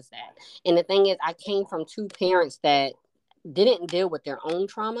realize that. And the thing is, I came from two parents that didn't deal with their own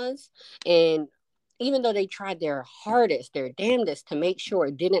traumas. And even though they tried their hardest, their damnedest to make sure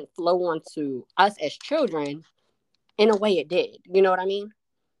it didn't flow onto us as children, in a way it did. You know what I mean?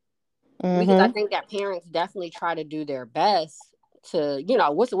 Because I Mhm. think that parents definitely try to do their best to,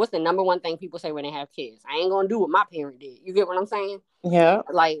 what's the number one thing people say when they have kids? I ain't gonna do what my parent did. You get what I'm saying? Yeah.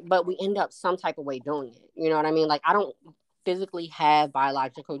 Like, but we end up some type of way doing it. You know what I mean? Like, I don't physically have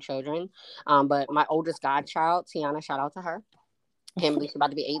biological children, but my oldest godchild, Tiana, shout out to her. Can't believe she's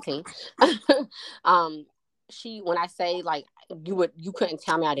about to be 18. um, when I say like you couldn't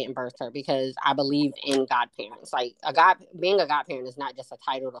tell me I didn't birth her, because I believe in godparents. Like being a godparent is not just a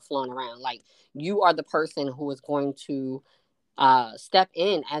title to flown around. Like, you are the person who is going to step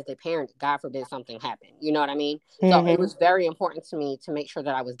in as the parent, God forbid something happened. You know what I mean? So it Mm-hmm. was very important to me to make sure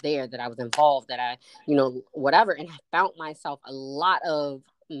that I was there, that I was involved, that I, whatever. And I found myself a lot of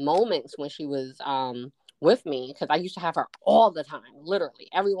moments when she was with me, because I used to have her all the time, literally.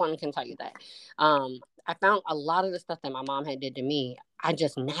 Everyone can tell you that. I found a lot of the stuff that my mom had did to me, I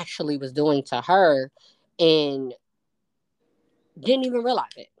just naturally was doing to her and didn't even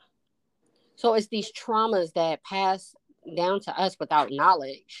realize it. So it's these traumas that pass down to us without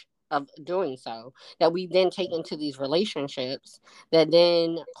knowledge of doing so, that we then take into these relationships, that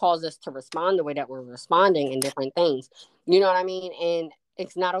then cause us to respond the way that we're responding in different things. You know what I mean? And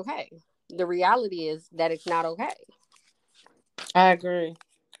it's not okay. The reality is that it's not okay. I agree.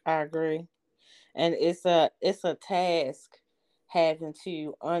 I agree. And it's a task having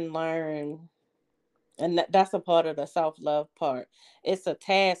to unlearn, and that's a part of the self-love part. It's a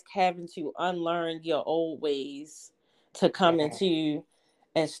task having to unlearn your old ways to come into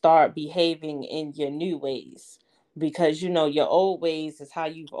and start behaving in your new ways, because your old ways is how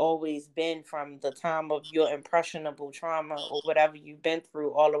you've always been from the time of your impressionable trauma or whatever you've been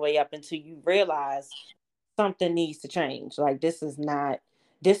through, all the way up until you realize something needs to change. Like, this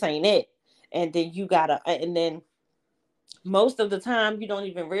ain't it. And then and then most of the time you don't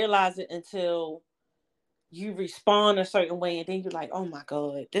even realize it until you respond a certain way, and then you're like, oh my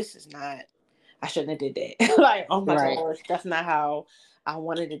God, this is not, I shouldn't have did that. Like, oh my Right. gosh, that's not how I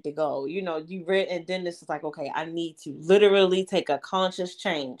wanted it to go. You read, and then this is like, okay, I need to literally take a conscious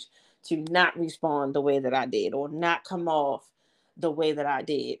change to not respond the way that I did, or not come off the way that I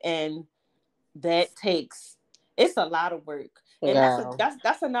did. And that takes, it's a lot of work. And Girl.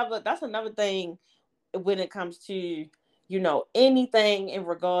 that's another thing when it comes to anything in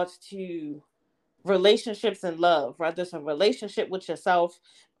regards to relationships and love, whether it's a relationship with yourself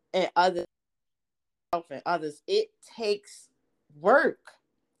and others. It takes work.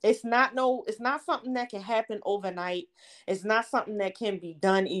 It's not something that can happen overnight. It's not something that can be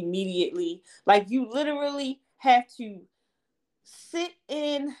done immediately. Like, you literally have to sit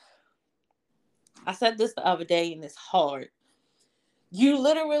in, I said this the other day, and it's hard. You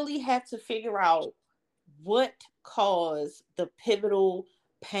literally have to figure out what caused the pivotal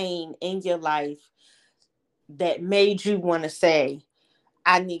pain in your life that made you want to say,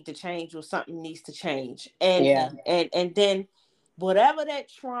 I need to change, or something needs to change. And Yeah. and then whatever that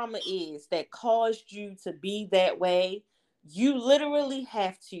trauma is that caused you to be that way, you literally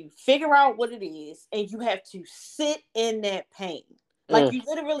have to figure out what it is, and you have to sit in that pain. Like, Mm. you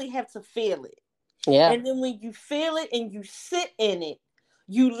literally have to feel it. Yeah. And then when you feel it and you sit in it,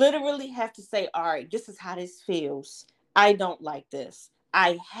 you literally have to say, all right, this is how this feels. I don't like this.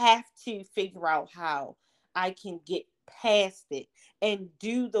 I have to figure out how I can get past it and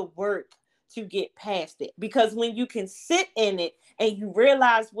do the work to get past it. Because when you can sit in it and you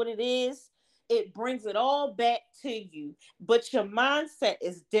realize what it is, it brings it all back to you. But your mindset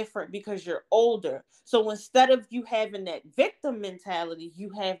is different because you're older. So instead of you having that victim mentality,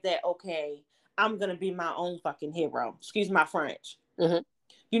 you have that, okay, I'm going to be my own fucking hero. Excuse my French. Mm-hmm.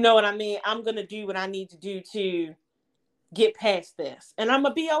 You know what I mean? I'm going to do what I need to do to get past this. And I'm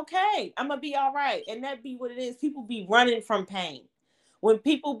going to be okay. I'm going to be all right. And that be what it is. People be running from pain. When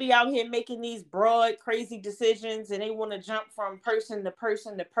people be out here making these broad, crazy decisions, and they want to jump from person to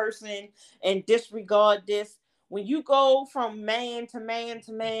person to person and disregard this, when you go from man to man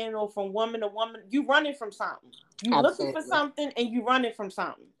to man, or from woman to woman, you running from something. You looking for Absolutely. something, and you running from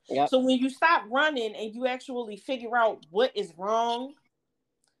something. Yep. So when you stop running and you actually figure out what is wrong,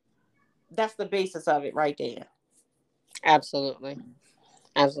 that's the basis of it right there. Absolutely.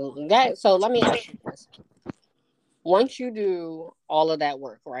 Absolutely. That. So let me ask you this: once you do all of that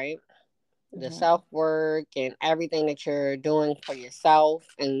work, right? The Mhm. self work and everything that you're doing for yourself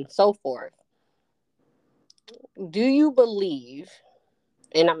and so forth, do you believe,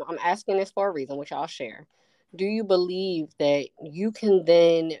 and I'm asking this for a reason, which I'll share, do you believe that you can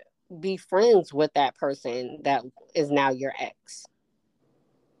then be friends with that person that is now your ex?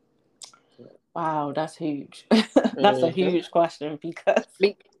 Wow, that's huge. That's a Hmm. huge question because.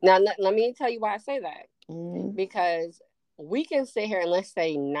 Now, let me tell you why I say that. Mhm. Because we can sit here and let's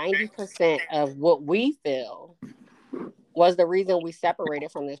say 90% of what we feel was the reason we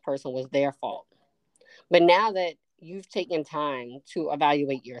separated from this person was their fault. But now that you've taken time to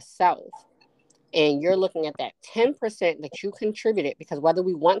evaluate yourself, and you're looking at that 10% that you contributed, because whether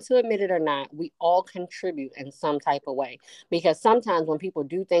we want to admit it or not, we all contribute in some type of way. Because sometimes when people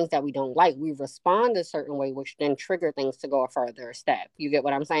do things that we don't like, we respond a certain way, which then trigger things to go a further step. You get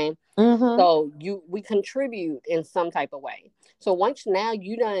what I'm saying? Mm-hmm. So we contribute in some type of way. So once now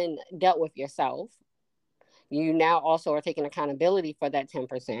you done dealt with yourself, you now also are taking accountability for that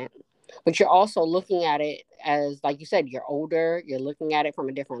 10%. But you're also looking at it as, like you said, you're older, you're looking at it from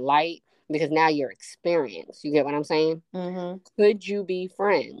a different light because now you're experienced. You get what I'm saying? Mm-hmm. Could you be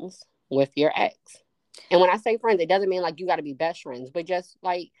friends with your ex? And when I say friends, it doesn't mean like you got to be best friends, but just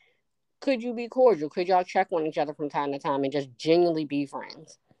like, could you be cordial? Could y'all check on each other from time to time and just genuinely be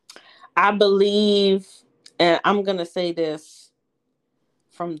friends? I believe, and I'm gonna say this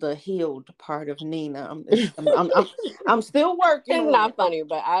from the healed part of Nina. I'm still working It's on it. not funny,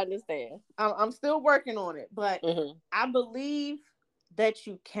 but I understand. I'm still working on it, but Hmm. I believe that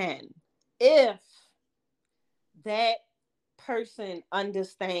you can, if that person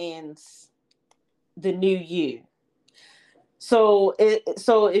understands the new you. So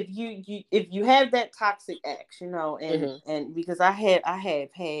if you have that toxic ex, Hmm. and because I have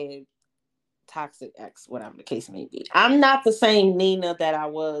had toxic ex, whatever the case may be. I'm not the same Nina that I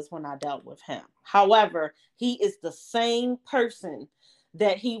was when I dealt with him. However, he is the same person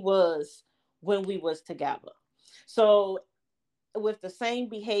that he was when we was together. So with the same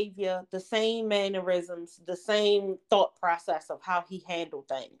behavior, the same mannerisms, the same thought process of how he handled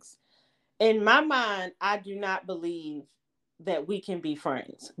things. In my mind, I do not believe that we can be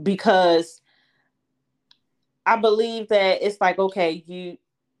friends, because I believe that it's like, okay, you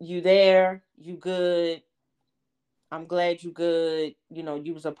there, you good. I'm glad you good.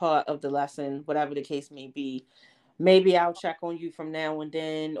 You was a part of the lesson, whatever the case may be. Maybe I'll check on you from now and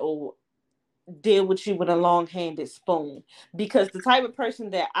then, or deal with you with a long-handed spoon. Because the type of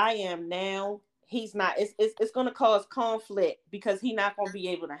person that I am now, he's not. It's going to cause conflict because he's not going to be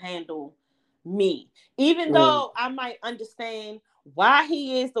able to handle me. Even Hmm. though I might understand why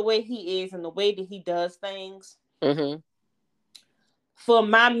he is the way he is and the way that he does things, Hmm. for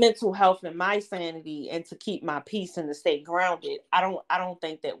my mental health and my sanity and to keep my peace and to stay grounded, I don't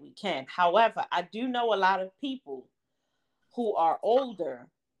think that we can. However, I do know a lot of people who are older,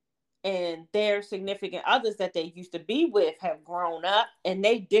 and their significant others that they used to be with have grown up, and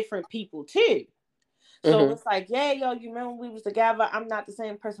they different people too. So Hmm. it's like, yeah, yo, you remember when we was together? I'm not the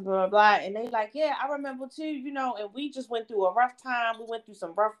same person, blah, blah, blah. And they like, yeah, I remember too, and we just went through a rough time. We went through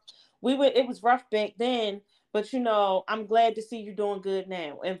some rough, it was rough back then, but I'm glad to see you doing good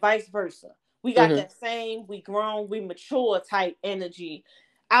now, and vice versa. We got Hmm. that same, we grown, we mature type energy.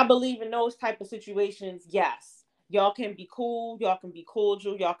 I believe in those type of situations, yes. Y'all can be cool, y'all can be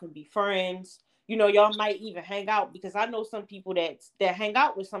cordial, y'all can be friends. Y'all might even hang out, because I know some people that hang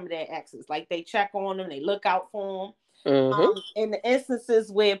out with some of their exes. Like, they check on them, they look out for them. Hmm. In the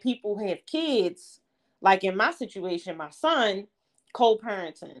instances where people have kids, like in my situation, my son,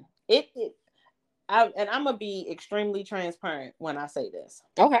 co-parenting. And I'm gonna be extremely transparent when I say this.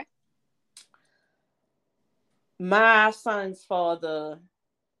 Okay. My son's father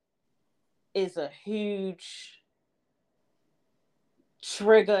is a huge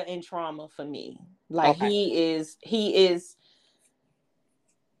trigger and trauma for me. Like, Okay. he is.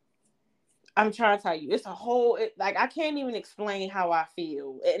 I'm trying to tell you, it's a whole, like, I can't even explain how I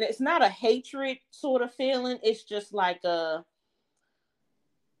feel. And it's not a hatred sort of feeling. It's just like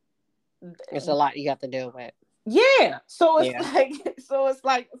It's a lot you got to deal with. yeah. So it's Yeah. like,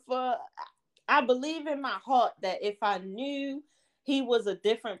 I believe in my heart that if I knew he was a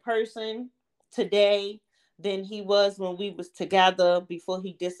different person today than he was when we was together before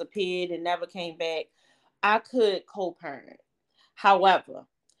he disappeared and never came back, I could co-parent. However,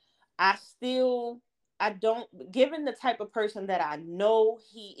 I still, I don't, given the type of person that I know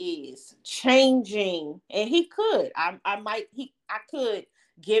he is, changing, and he could, I could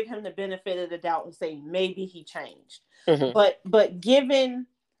give him the benefit of the doubt and say maybe he changed. Hmm. But given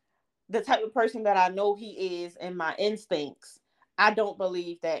the type of person that I know he is and my instincts, I don't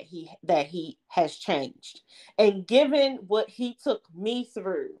believe that he has changed. And given what he took me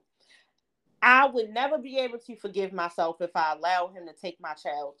through, I would never be able to forgive myself if I allow him to take my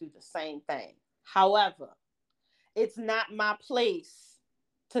child through the same thing. However, it's not my place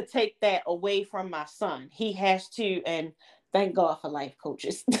to take that away from my son. He has to, and thank God for life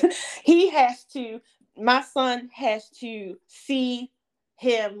coaches. he has to, my son has to see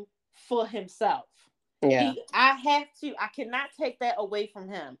him for himself. Yeah. I cannot take that away from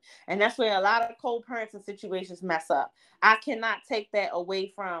him. And that's where a lot of co-parenting situations mess up. I cannot take that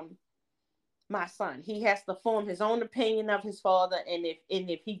away from my son. He has to form his own opinion of his father, and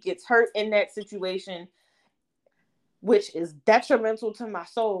if he gets hurt in that situation, which is detrimental to my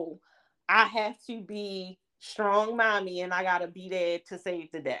soul, I have to be strong mommy and I gotta be there to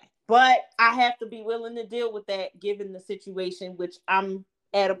save the day. But I have to be willing to deal with that given the situation, which I'm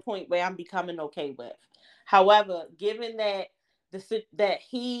at a point where I'm becoming okay with. However, given that that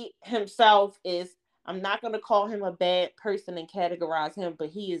he himself is, I'm not gonna call him a bad person and categorize him, but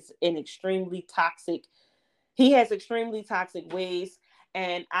he is an extremely toxic. He has extremely toxic ways,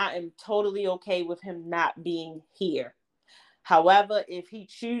 and I am totally okay with him not being here. However, if he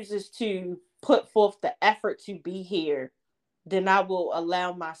chooses to put forth the effort to be here, then I will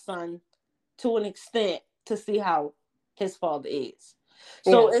allow my son to an extent to see how his father is.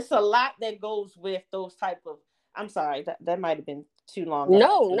 So Yeah. it's a lot that goes with those type of, I'm sorry, that might have been too long of an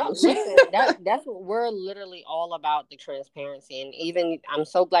No. explanation. Listen, that's what we're literally all about, the transparency. And even I'm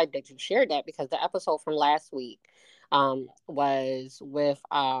so glad that you shared that, because the episode from last week was with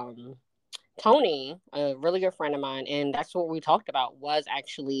Tony, a really good friend of mine, and that's what we talked about, was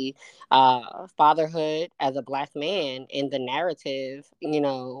actually fatherhood as a Black man in the narrative,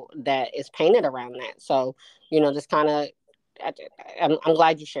 that is painted around that. So, just kind of, I'm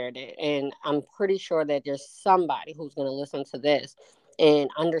glad you shared it, and I'm pretty sure that there's somebody who's going to listen to this and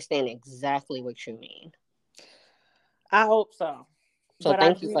understand exactly what you mean. I hope so. So But I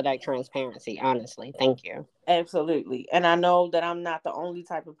thank you do. for that transparency. Honestly, thank you. Absolutely. And I know that I'm not the only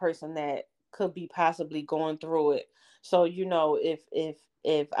type of person that could be possibly going through it. So,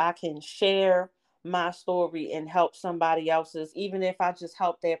 if I can share my story and help somebody else's, even if I just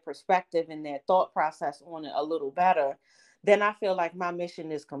help their perspective and their thought process on it a little better, then I feel like my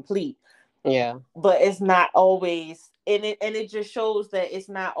mission is complete. Yeah, But it's not always, and it just shows that it's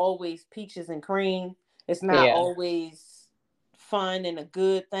not always peaches and cream. It's not yeah, always fun and a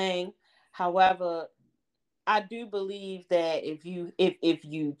good thing. However, I do believe that if you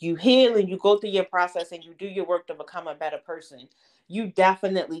heal and you go through your process and you do your work to become a better person, you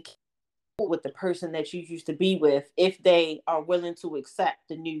definitely can with the person that you used to be with if they are willing to accept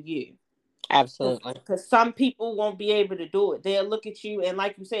the new you. absolutely. Because some people won't be able to do it. They'll look at you and,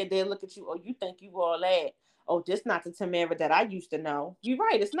 like you said, they'll look at you. Oh, you think you all that? Oh, this not the Tamara that I used to know. You're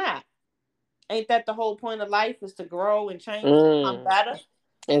right. It's not. Ain't that the whole point of life, is to grow and change and become Mm, better?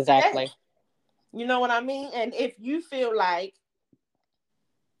 Yeah. exactly. You know what I mean? And if you feel like,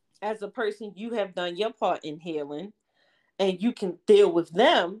 as a person, you have done your part in healing and you can deal with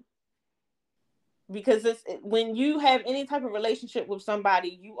them, because it's when you have any type of relationship with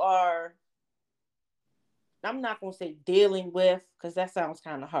somebody, you are, I'm not going to say dealing with, because that sounds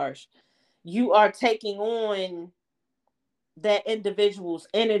kind of harsh, you are taking on that individual's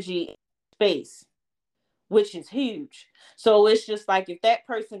energy space, which is huge. So it's just like, if that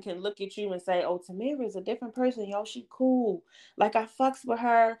person can look at you and say, "Oh, Tamira is a different person, yo. She cool. Like, I fucks with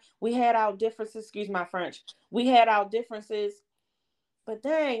her. We had our differences. Excuse my French. We had our differences, but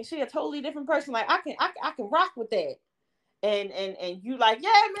dang, she a totally different person. Like, I can rock with that." And you like,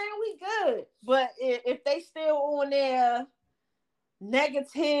 "Yeah, man, we good." But if they still on their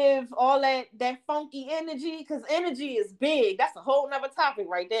negative, all that funky energy, because energy is big. That's a whole nother topic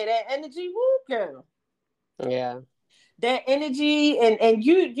right there. That energy, woo, girl. Yeah, That energy, and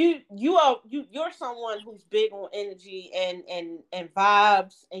you're someone who's big on energy and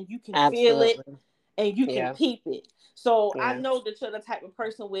vibes, and you can feel it absolutely. and you can Yeah, peep it. So I yeah. know that you're the type of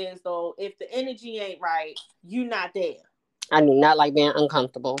person where, as though, if the energy ain't right, you not there. I do not like being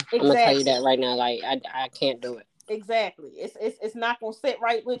uncomfortable. I'm gonna tell you Exactly. that right now. Like, I can't do it. Exactly. It's not gonna sit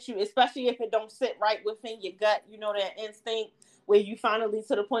right with you, especially if it don't sit right within your gut. You know, that instinct where you finally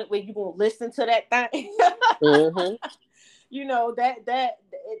to the point where you gonna listen to that thing. Hmm. You know, that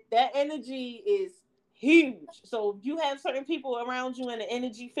energy is huge. So if you have certain people around you and the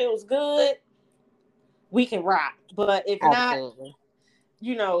energy feels good, we can rock. But if not, Absolutely.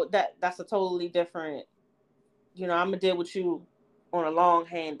 that's a totally different. I'm gonna deal with you on a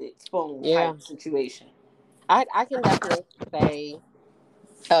long-handed spoon Yeah, type situation. I can definitely say.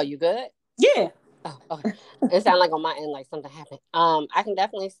 Oh, you good? Yeah. Oh, okay. It sounded like on my end, like something happened. I can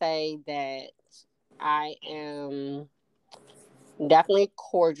definitely say that I am definitely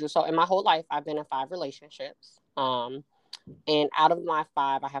cordial. So in my whole life, I've been in 5 relationships. And out of my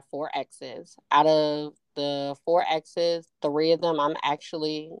 5, I have 4 exes. Out of the 4 exes, 3 of them I'm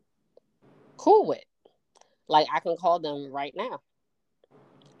actually cool with. Like, I can call them right now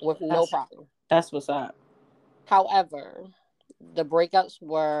with no That's problem. that's what's up. However, the breakups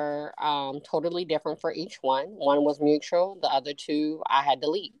were totally different for each one. One was mutual. The other 2, I had to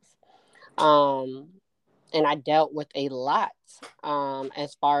leave. Um, And I dealt with a lot,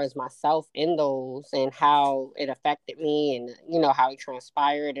 as far as myself in those and how it affected me, and how it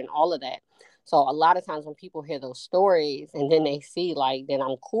transpired and all of that. So a lot of times when people hear those stories and then they see like that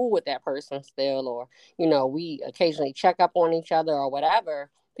I'm cool with that person still, or we occasionally check up on each other or whatever,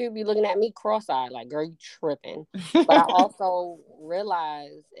 people be looking at me cross-eyed like, girl, you tripping. But I also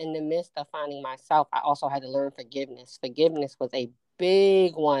realized in the midst of finding myself, I also had to learn forgiveness. Forgiveness was a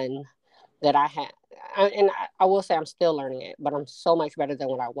big one that I had. I will say I'm still learning it, but I'm so much better than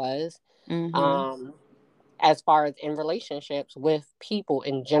what I was. Mm-hmm. Um, as far as in relationships with people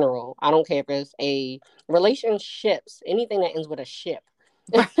in general, I don't care if it's a relationships, anything that ends with a ship.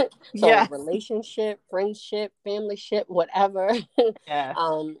 So Yeah. relationship, friendship, family ship, whatever. Yes.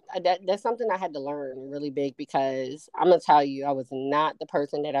 That's something I had to learn really big, because I'm gonna tell you, I was not the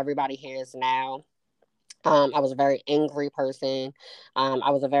person that everybody hears now. I was a very angry person.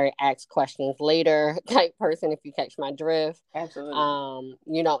 I was a very ask questions later type person, if you catch my drift. Absolutely.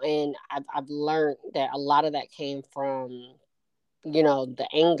 And I've learned that a lot of that came from, the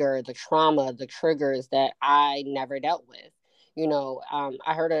anger, the trauma, the triggers that I never dealt with.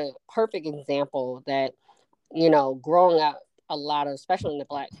 I heard a perfect example that, growing up, a lot of, especially in the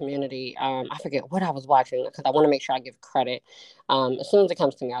Black community, I forget what I was watching because I want to make sure I give credit. As soon as it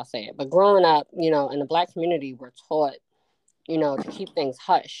comes to me, I'll say it. But growing up, in the Black community, we're taught, to keep things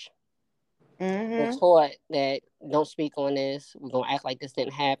hush. We're Mm-hmm. taught that don't speak on this. We're gonna act like this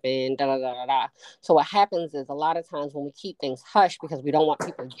didn't happen. Da da da da da. So what happens is, a lot of times when we keep things hush because we don't want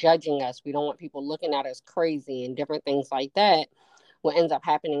people judging us, we don't want people looking at us crazy and different things like that. What ends up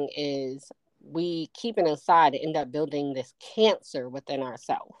happening is we keep it inside and end up building this cancer within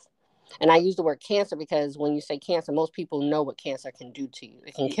ourselves. And I use the word cancer because when you say cancer, most people know what cancer can do to you.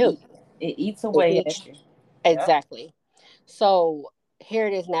 It can It, kill eat, you. it eats It away eats. at you. Yep. Exactly. So here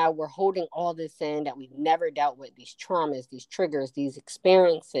it is now. We're holding all this in that we've never dealt with, these traumas, these triggers, these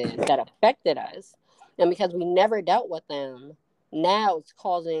experiences that affected us. And because we never dealt with them, now it's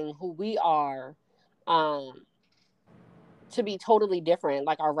causing who we are, um, to be totally different,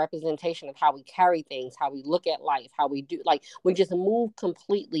 like our representation of how we carry things, how we look at life, how we do, like we just move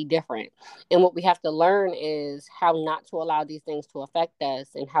completely different. And what we have to learn is how not to allow these things to affect us,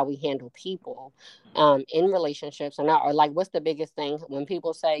 and how we handle people, in relationships or not. Or like, what's the biggest thing when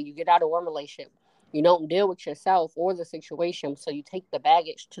people say you get out of one relationship, you don't deal with yourself or the situation, so you take the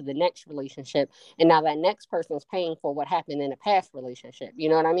baggage to the next relationship, and now that next person is paying for what happened in a past relationship. You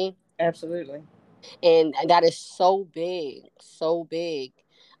know what I mean? Absolutely. And that is so big, so big.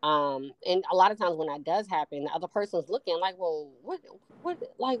 And a lot of times when that does happen, the other person's looking like, well,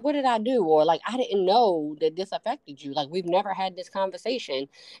 what did I do? Or like, I didn't know that this affected you. Like, we've never had this conversation,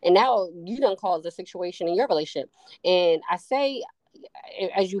 and now you done caused a situation in your relationship. And I say,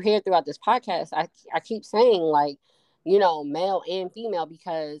 as you hear throughout this podcast, I keep saying, like, male and female,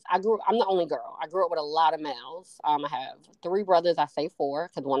 because I'm the only girl. I grew up with a lot of males. I have three brothers. I say four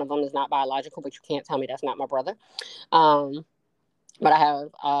because one of them is not biological, but you can't tell me that's not my brother. Um, but I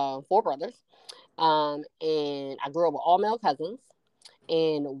have four brothers. And I grew up with all male cousins,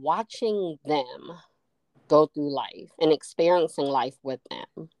 and watching them go through life and experiencing life with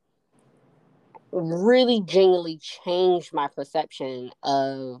them really genuinely changed my perception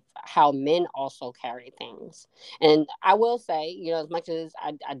of how men also carry things. And I will say, as much as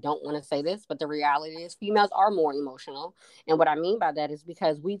I don't want to say this, but the reality is females are more emotional. And what I mean by that is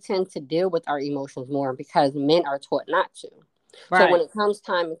because we tend to deal with our emotions more because men are taught not to. So when Right. it comes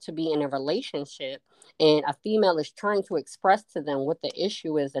time to be in a relationship and a female is trying to express to them what the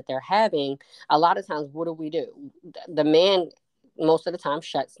issue is that they're having, a lot of times, what do? The man most of the time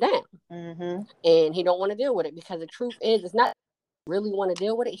shuts down, Mm-hmm. and he don't want to deal with it, because the truth is, it's not really want to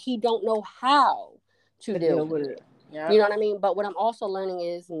deal with it. He don't know how to To deal deal with with it. it. You Yep. know what I mean? But what I'm also learning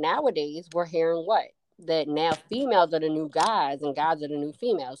is, nowadays we're hearing what? That now females are the new guys and guys are the new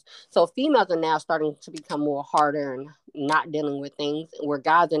females. So females are now starting to become more harder and not dealing with things, where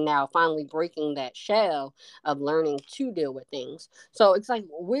guys are now finally breaking that shell of learning to deal with things. So it's like,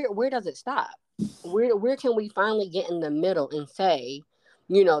 where does it stop? Where can we finally get in the middle and say,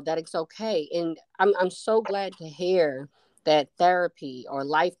 that it's okay? And I'm so glad to hear that therapy or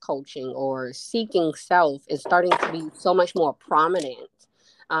life coaching or seeking self is starting to be so much more prominent,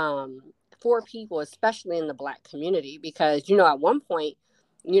 um, for people, especially in the Black community. Because, at one point,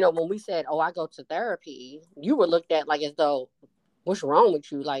 when we said, oh, I go to therapy, you were looked at like as though, what's wrong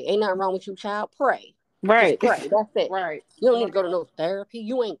with you? Like, ain't nothing wrong with you, child. Pray. Just Right. pray. That's it. Right. You don't need to Right. go to no therapy.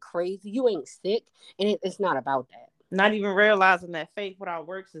 You ain't crazy. You ain't sick. And it's not about that. Not even realizing that faith without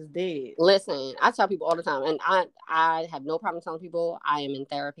works is dead. Listen, I tell people all the time, and I have no problem telling people I am in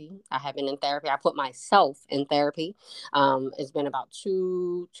therapy. I have been in therapy. I put myself in therapy. It's been about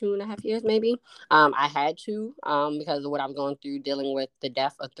 2.5 years, maybe. I had to, because of what I'm going through, dealing with the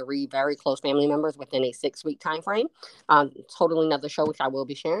death of three very close family members within a 6-week time frame. Totally another show, which I will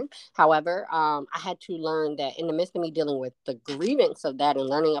be sharing. However, I had to learn that in the midst of me dealing with the grievance of that and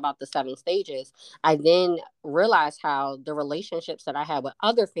learning about the 7 stages, I then realized how the relationships that I had with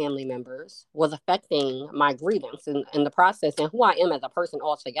other family members was affecting my grievance in the process and who I am as a person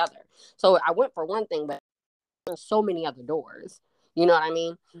altogether. So I went for one thing, but so many other doors. You know what I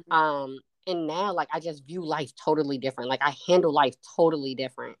mean? And now, like, I just view life totally different. Like, I handle life totally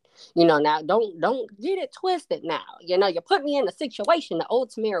different. Now don't get it twisted. Now, you put me in a situation, the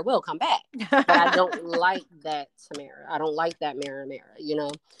old Tamara will come back, but I don't like that Tamara. I don't like that Mara.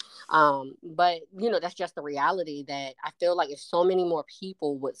 But that's just the reality that I feel like if so many more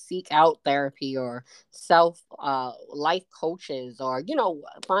people would seek out therapy or self life coaches, or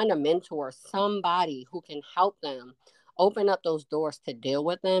find a mentor, somebody who can help them open up those doors to deal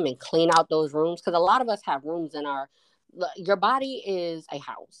with them and clean out those rooms, because a lot of us have rooms in your body is a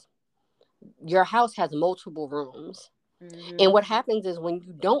house. Your house has multiple rooms. And what happens is when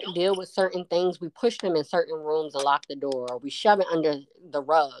you don't deal with certain things, we push them in certain rooms and lock the door, or we shove it under the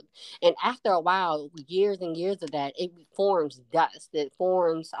rug. And after a while, years and years of that, it forms dust. It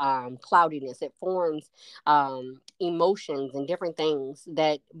forms cloudiness. It forms emotions and different things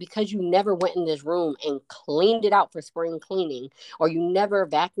that, because you never went in this room and cleaned it out for spring cleaning, or you never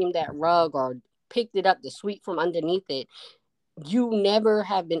vacuumed that rug or picked it up, the sweep from underneath it, you never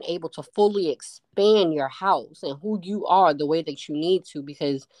have been able to fully expand your house and who you are the way that you need to,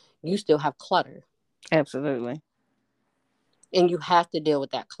 because you still have clutter. Absolutely. And you have to deal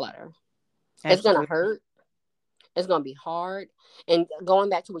with that clutter. It's going to Absolutely. hurt. It's going to be hard. And going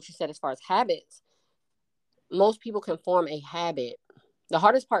back to what you said as far as habits, most people can form a habit. The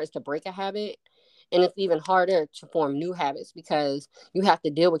hardest part is to break a habit. And it's even harder to form new habits because you have to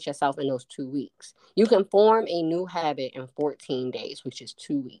deal with yourself in those 2 weeks. You can form a new habit in 14 days, which is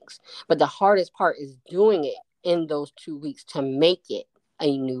 2 weeks. But the hardest part is doing it in those 2 weeks to make it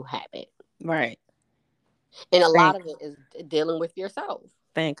a new habit. Right. And a Staying, lot of it is dealing with yourself.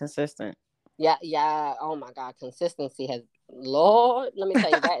 staying consistent. Yeah, yeah. Oh my God, consistency has, Lord, let me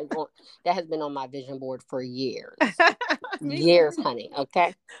tell you, that has been on my vision board for years, Me too. years, honey.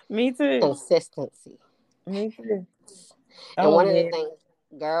 Okay, Me too. consistency. Me too. And Oh one of the yeah. things,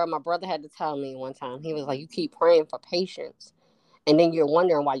 girl, my brother had to tell me one time, he was like, you keep praying for patience. And then you're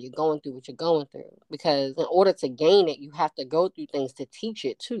wondering why you're going through what you're going through. Because in order to gain it, you have to go through things to teach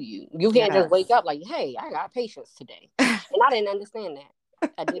it to you. You can't just wake Yes. up like, hey, I got patience today. And I didn't understand that.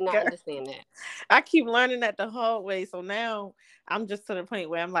 I did not understand that. I keep learning that the hard way. So now I'm just to the point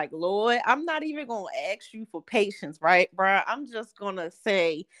where I'm like, Lord, I'm not even gonna ask you for patience, right, bro? I'm just gonna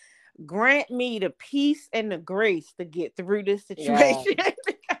say, grant me the peace and the grace to get through this Yeah. situation.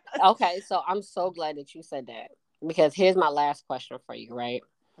 Okay, so I'm so glad that you said that. Because here's my last question for you, right?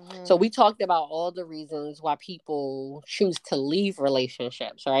 So Mhm. we talked about all the reasons why people choose to leave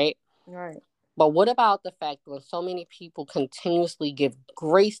relationships, right? Right. But what about the fact when so many people continuously give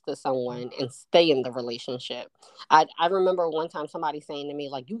grace to someone and stay in the relationship? I remember one time somebody saying to me,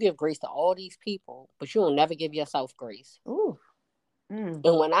 like, you give grace to all these people, but you'll never give yourself grace. Ooh. Mm.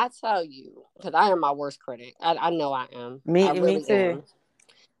 And when I tell you, because I am my worst critic, I know I am. I Me really too. am.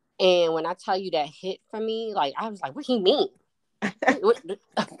 And when I tell you that hit for me, like, I was like, what he mean?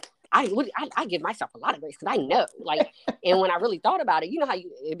 I give myself a lot of grace because I know, like, and when I really thought about it, you know how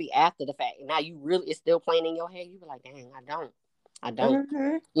it'd be after the fact, and now you really it's still playing in your head. You be like, dang, I don't,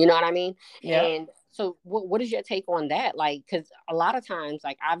 Mm-hmm. you know what I mean? Yeah. And so, what is your take on that? Like, because a lot of times,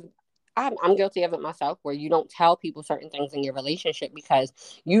 like I'm guilty of it myself, where you don't tell people certain things in your relationship because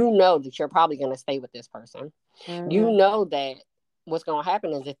you know that you're probably going to stay with this person. You Mm-hmm. know that what's going to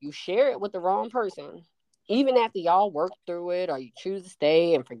happen is if you share it with the wrong person, even after y'all work through it or you choose to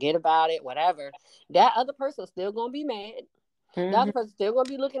stay and forget about it, whatever, that other person's still going to be mad. The Mm-hmm. other person's still going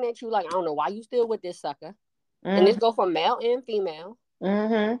to be looking at you like, I don't know why you still with this sucker. And this Mm-hmm. go from male and female.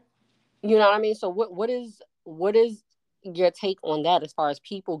 Mm-hmm. You know what I mean? So what is your take on that as far as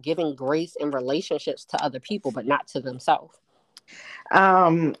people giving grace in relationships to other people but not to themselves?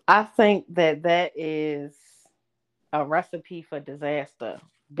 I think that that is a recipe for disaster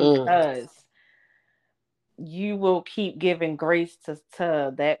Mm, because you will keep giving grace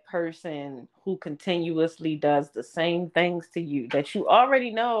to that person who continuously does the same things to you that you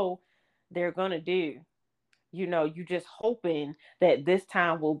already know they're going to do. you just hoping that this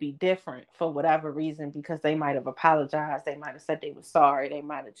time will be different for whatever reason, because they might have apologized, they might have said they were sorry, they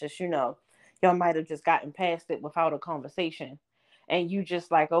might have just, y'all might have just gotten past it without a conversation, and you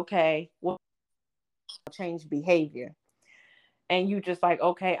just like, okay, well, change behavior, and you just like,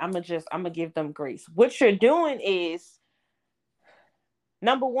 okay, I'm gonna give them grace. What you're doing is,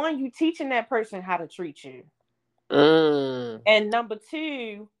 number one, you teaching that person how to treat you, Mm. and number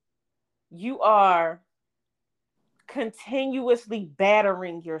two, you are continuously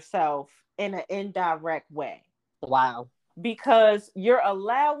battering yourself in an indirect way, Wow. because you're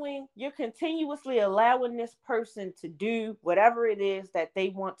continuously allowing this person to do whatever it is that they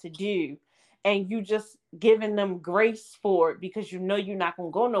want to do, and you just giving them grace for it because you know you're not going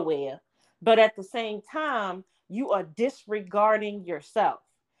to go nowhere. But at the same time, you are disregarding yourself.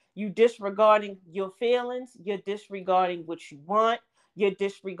 You disregarding your feelings, you're disregarding what you want, you're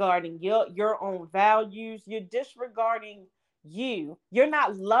disregarding your own values, you're disregarding you. You're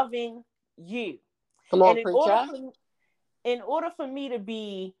not loving you. Come And on, preacher. in order for me to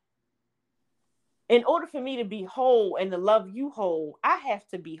be in order for me to be whole and to love you whole, I have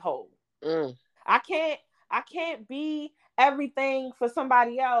to be whole. Mm. I can't be everything for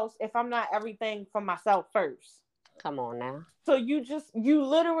somebody else if I'm not everything for myself first. Come on now. So you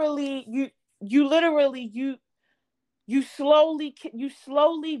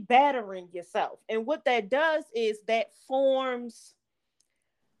slowly battering yourself. And what that does is that forms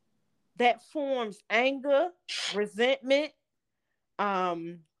anger, resentment,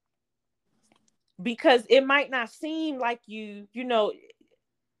 um because it might not seem like it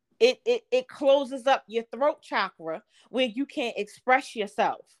closes up your throat chakra, where you can't express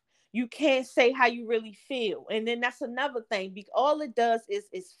yourself, you can't say how you really feel. And then that's another thing, because all it does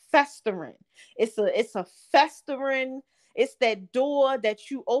is festering. It's a festering. It's that door that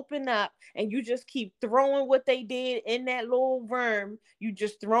you open up, and you just keep throwing what they did in that little worm. You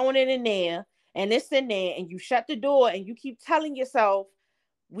just throwing it in there, and it's in there, and you shut the door, and you keep telling yourself,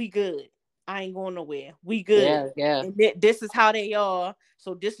 we good. I ain't going nowhere. We good. Yeah, yeah. And this is how they are.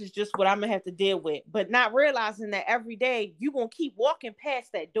 So this is just what I'm gonna have to deal with. But not realizing that every day you're gonna keep walking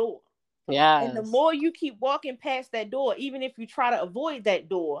past that door. And the Yes. more you keep walking past that door, even if you try to avoid that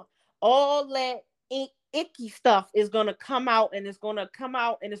door, all that icky stuff is gonna come out, and it's gonna come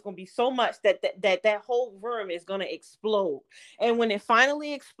out, and it's gonna be so much that whole room is gonna explode. And when it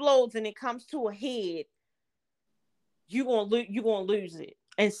finally explodes and it comes to a head, you're gonna lose it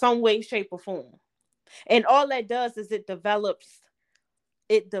in some way, shape, or form. And all that does is it develops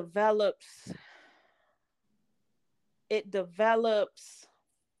it develops it develops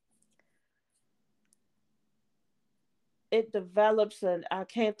and I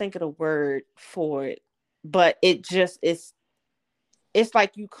can't think of the word for it, but it's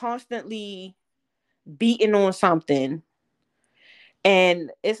like you constantly beating on something.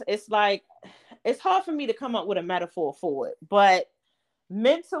 And it's like, it's hard for me to come up with a metaphor for it, but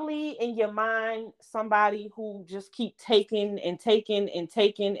mentally in your mind, somebody who just keep taking and taking and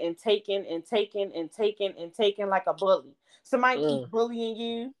taking and taking and taking and taking and taking, like a bully. Somebody keep Mm. bullying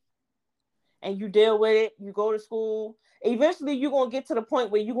you, and you deal with it. You go to school. Eventually, you're gonna get to the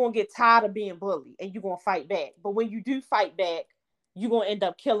point where you're gonna get tired of being bullied, and you're gonna fight back. But when you do fight back, you're gonna end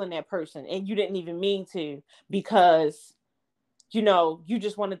up killing that person, and you didn't even mean to, because you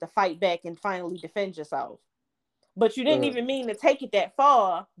just wanted to fight back and finally defend yourself. But you didn't Mm. even mean to take it that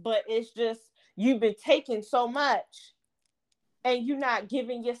far. But it's just, you've been taking so much, and you're not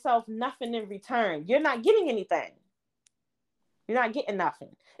giving yourself nothing in return. You're not getting anything. You're not getting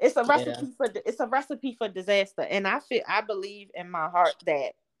nothing. Yeah. It's a recipe for disaster. And I believe in my heart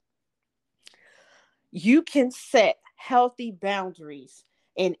that you can set healthy boundaries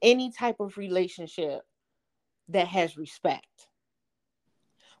in any type of relationship that has respect.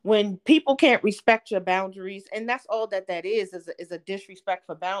 When people can't respect your boundaries, and that's all that is a disrespect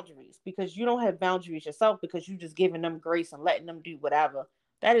for boundaries, because you don't have boundaries yourself, because you just giving them grace and letting them do whatever.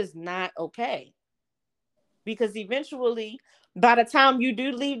 That is not okay. Because eventually, by the time you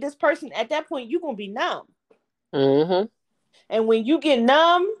do leave this person, at that point you're gonna be numb. Mm-hmm. And when you get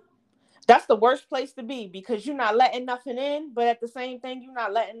numb, that's the worst place to be, because you're not letting nothing in, but at the same thing, you're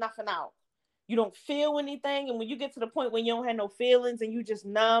not letting nothing out. You don't feel anything, and when you get to the point when you don't have no feelings and you just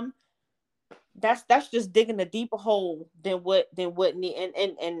numb, that's just digging a deeper hole than what need.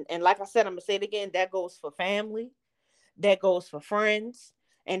 And like I said, I'm gonna say it again. That goes for family, that goes for friends,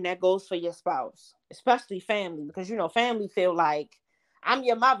 and that goes for your spouse, especially family, because family feel like, I'm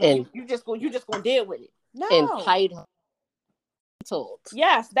your mother. You And you just go you just gonna deal with it. No. entitled.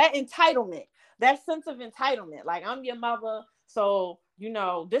 Yes, that entitlement, that sense of entitlement. Like, I'm your mother, so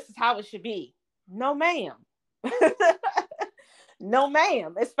this is how it should be. No, ma'am. No,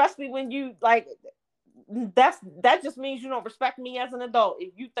 ma'am. Especially when you like that just means you don't respect me as an adult.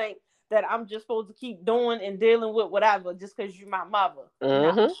 If you think that I'm just supposed to keep doing and dealing with whatever just because you're my mother.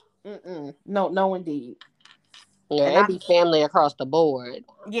 No. Mm-hmm. No, no, indeed. Yeah, And it'd I, be family across the board.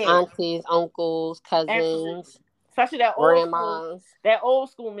 yeah, Aunties, uncles, cousins, absolutely. Especially grandmas. that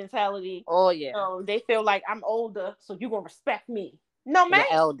old school mentality. Oh, You yeah. know, they feel like I'm older, so you're gonna respect me. No, ma'am.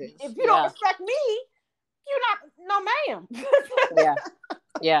 The elders. If you don't Yeah. respect me, you're not. No, ma'am. Yeah.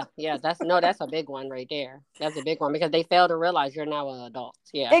 Yeah. Yeah. That's a big one right there. That's a big one because they fail to realize you're now an adult.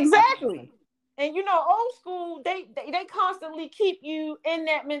 Yeah. Absolutely. Exactly. And you know, old school, they constantly keep you in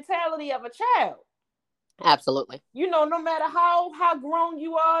that mentality of a child. Absolutely. You know, no matter how grown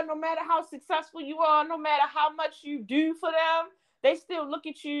you are, no matter how successful you are, no matter how much you do for them, they still look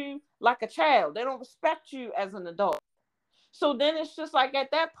at you like a child. They don't respect you as an adult. So then it's just like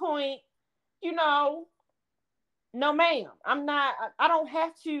at that point, you know, no ma'am, I'm not. I don't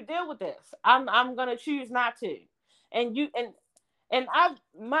have to deal with this. I'm gonna choose not to. And you and I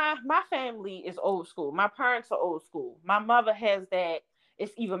my family is old school. My parents are old school. My mother has that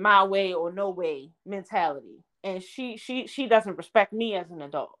it's either my way or no way mentality, and she doesn't respect me as an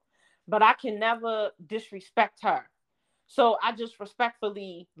adult, but I can never disrespect her. So I just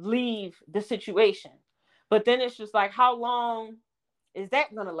respectfully leave the situation. But then it's just like, how long is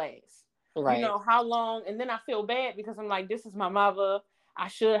that gonna last? You Right. know, how long? And then I feel bad because I'm like, this is my mother. I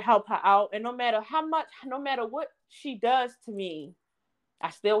should help her out. And no matter how much, no matter what she does to me, I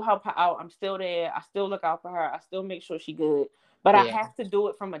still help her out. I'm still there. I still look out for her. I still make sure she's good. But I Yeah. have to do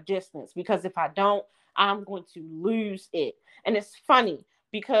it from a distance because if I don't, I'm going to lose it. And it's funny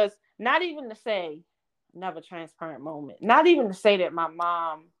because not even to say, another transparent moment, not even to say that my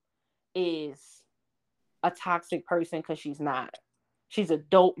mom is a toxic person because she's not. She's a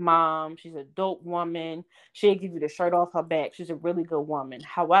dope mom. She's a dope woman. She'll give you the shirt off her back. She's a really good woman.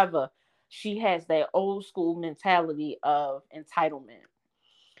 However, she has that old school mentality of entitlement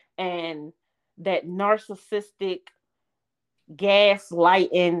and that narcissistic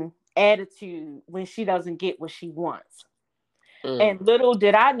gaslighting attitude when she doesn't get what she wants. Mm. And little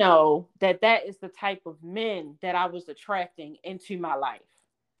did I know that that is the type of men that I was attracting into my life.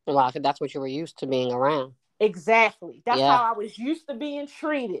 Well, that's what you were used to being around. Exactly. That's Yeah. how I was used to being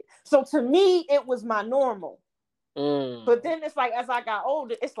treated. So to me, it was my normal. But Mm. then it's like, as I got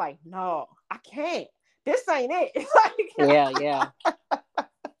older, it's like, no, I can't. This ain't it. It's like, Yeah. Yeah.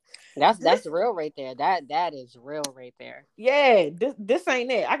 That's this, real right there. That is real right there. yeah, this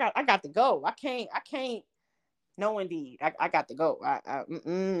ain't it. I got to go. I can't. No, indeed, I got to go.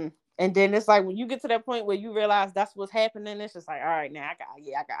 And then it's like when you get to that point where you realize that's what's happening, it's just like, all right, now I got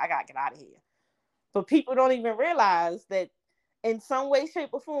to get out of here. But people don't even realize that in some way, shape,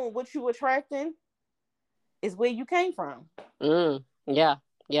 or form, what you attracting is where you came from. Mm. Yeah.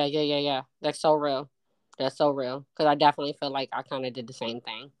 Yeah. Yeah. Yeah. Yeah. That's so real. That's so real. Because I definitely feel like I kind of did the same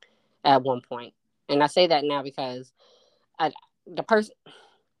thing at one point, and I say that now because I the person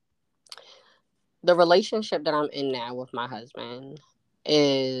the relationship that I'm in now with my husband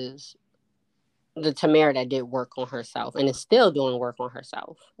is the Tamara that did work on herself and is still doing work on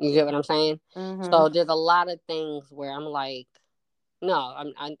herself. You get what I'm saying? Mm-hmm. So there's a lot of things where I'm like, no,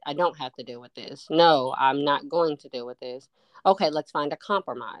 I don't have to deal with this. No, I'm not going to deal with this. Okay, let's find a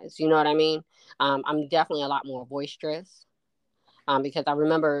compromise. You know what I mean? I'm definitely a lot more boisterous. Because I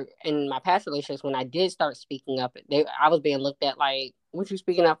remember in my past relationships when I did start speaking up, I was being looked at like, "What you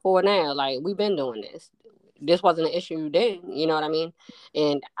speaking up for now? Like we've been doing this. This wasn't an issue then." You know what I mean?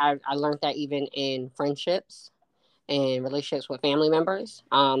 And I learned that even in friendships and relationships with family members,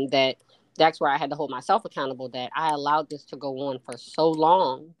 that that's where I had to hold myself accountable. That I allowed this to go on for so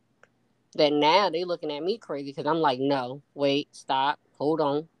long that now they looking at me crazy because I'm like, "No, wait, stop, hold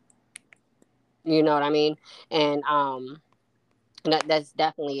on." You know what I mean? And that's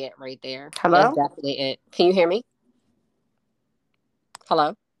definitely it right there. That's Hello? definitely it. Can you hear me?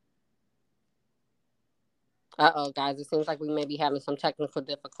 Hello? Uh oh, guys. It seems like we may be having some technical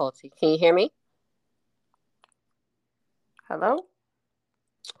difficulty. Can you hear me? Hello?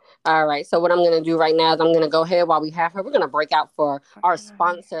 All right. So, what I'm going to do right now is I'm going to go ahead while we have her. We're going to break out for our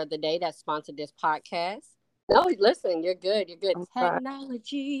sponsor of the day that sponsored this podcast. No, listen, you're good. You're good. I'm sorry.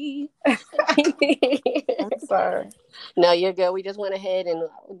 Technology. I'm sorry. No, you're good. We just went ahead and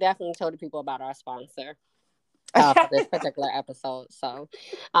definitely told the people about our sponsor. For this particular episode. So,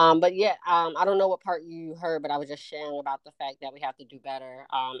 but yeah, I don't know what part you heard, but I was just sharing about the fact that we have to do better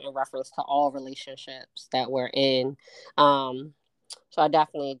in reference to all relationships that we're in. So I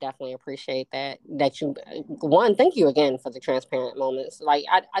definitely appreciate that you, one, thank you again for the transparent moments. Like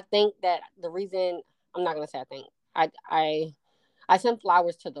I think that the reason I'm not gonna say I think. I send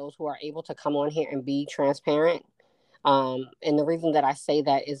flowers to those who are able to come on here and be transparent. And the reason that I say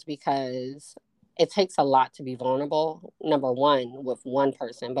that is because it takes a lot to be vulnerable. Number one, with one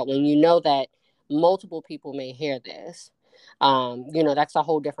person, but when you know that multiple people may hear this, that's a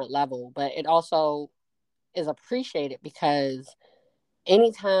whole different level. But it also is appreciated because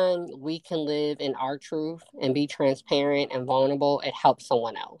anytime we can live in our truth and be transparent and vulnerable, it helps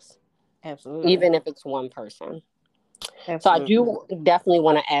someone else, Absolutely. even if it's one person. So I Absolutely. do definitely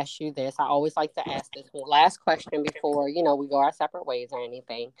want to ask you this. I always like to ask this last question before, we go our separate ways or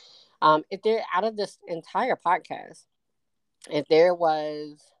anything. If there, out of this entire podcast, if there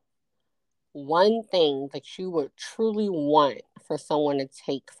was one thing that you would truly want for someone to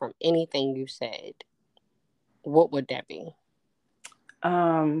take from anything you said, what would that be?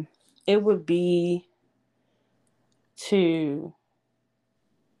 Um, it would be to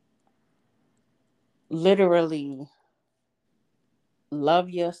literally love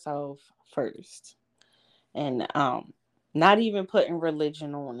yourself first, and not even putting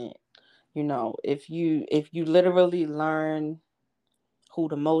religion on it. If you literally learn who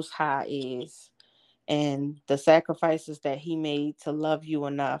the Most High is and the sacrifices that He made to love you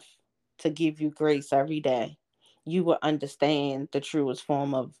enough to give you grace every day, you will understand the truest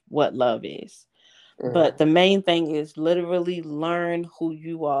form of what love is. But Mm, the main thing is literally learn who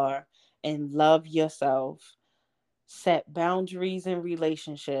you are and love yourself, set boundaries in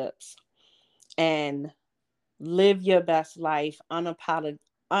relationships, and live your best life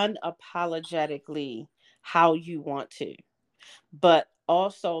unapologetically how you want to. But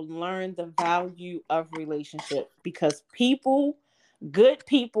also learn the value of relationship, because good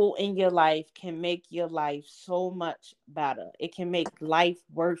people in your life can make your life so much better. It can make life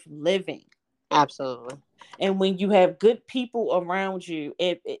worth living. absolutely. And when you have good people around you,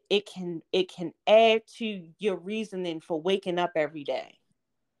 it can add to your reasoning for waking up every day.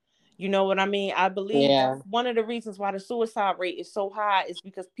 You know what I mean? I believe Yeah, that's one of the reasons why the suicide rate is so high, is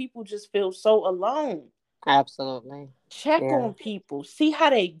because people just feel so alone. absolutely. Check Yeah. on people, see how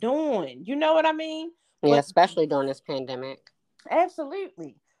they doing. You know what I mean? Yeah, But especially during this pandemic.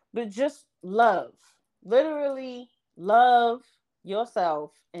 absolutely. But just love. Literally love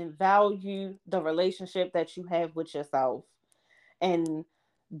yourself and value the relationship that you have with yourself, and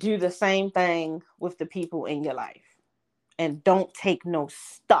do the same thing with the people in your life. And don't take no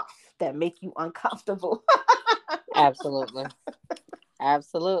stuff that make you uncomfortable. Absolutely.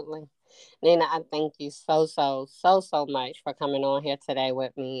 Absolutely. Nina, I thank you so much for coming on here today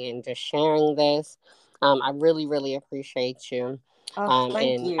with me and just sharing this. I really, really appreciate you. Oh,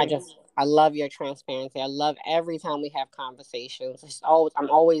 thank And you. I love your transparency. I love every time we have conversations. I'm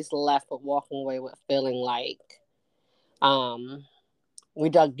always left with walking away with feeling like um, we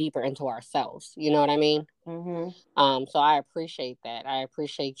dug deeper into ourselves. You know what I mean? Hmm. So I appreciate that. I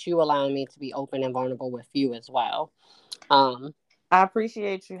appreciate you allowing me to be open and vulnerable with you as well. Um, I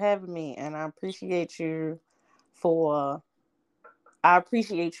appreciate you having me, and for I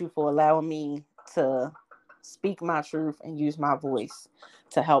appreciate you for allowing me to speak my truth and use my voice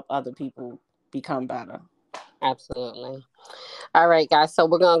to help other people become better. Absolutely. All right, guys. So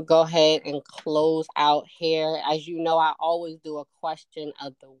we're going to go ahead and close out here. As you know, I always do a question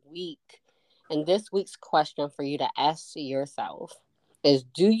of the week. And this week's question for you to ask yourself is,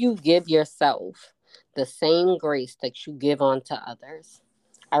 do you give yourself the same grace that you give on to others?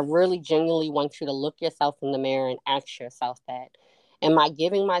 I really genuinely want you to look yourself in the mirror and ask yourself that. Am I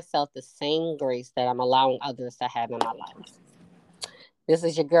giving myself the same grace that I'm allowing others to have in my life? This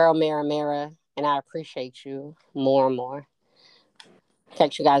is your girl, Mara, and I appreciate you more and more.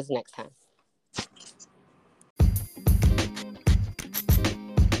 Catch you guys next time.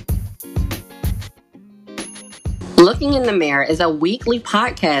 Looking in the Mirror is a weekly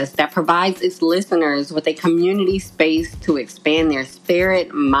podcast that provides its listeners with a community space to expand their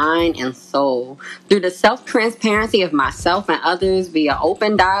spirit, mind, and soul. Through the self-transparency of myself and others via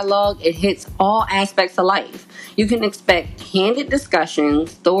open dialogue, it hits all aspects of life. You can expect candid discussions,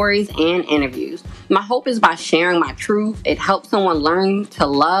 stories, and interviews. My hope is by sharing my truth, it helps someone learn to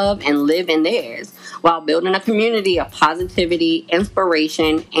love and live in theirs while building a community of positivity,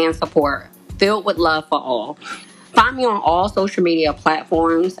 inspiration, and support filled with love for all. Find me on all social media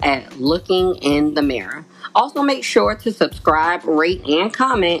platforms at Looking in the Mirror. Also, make sure to subscribe, rate, and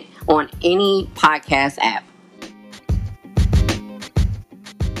comment on any podcast app.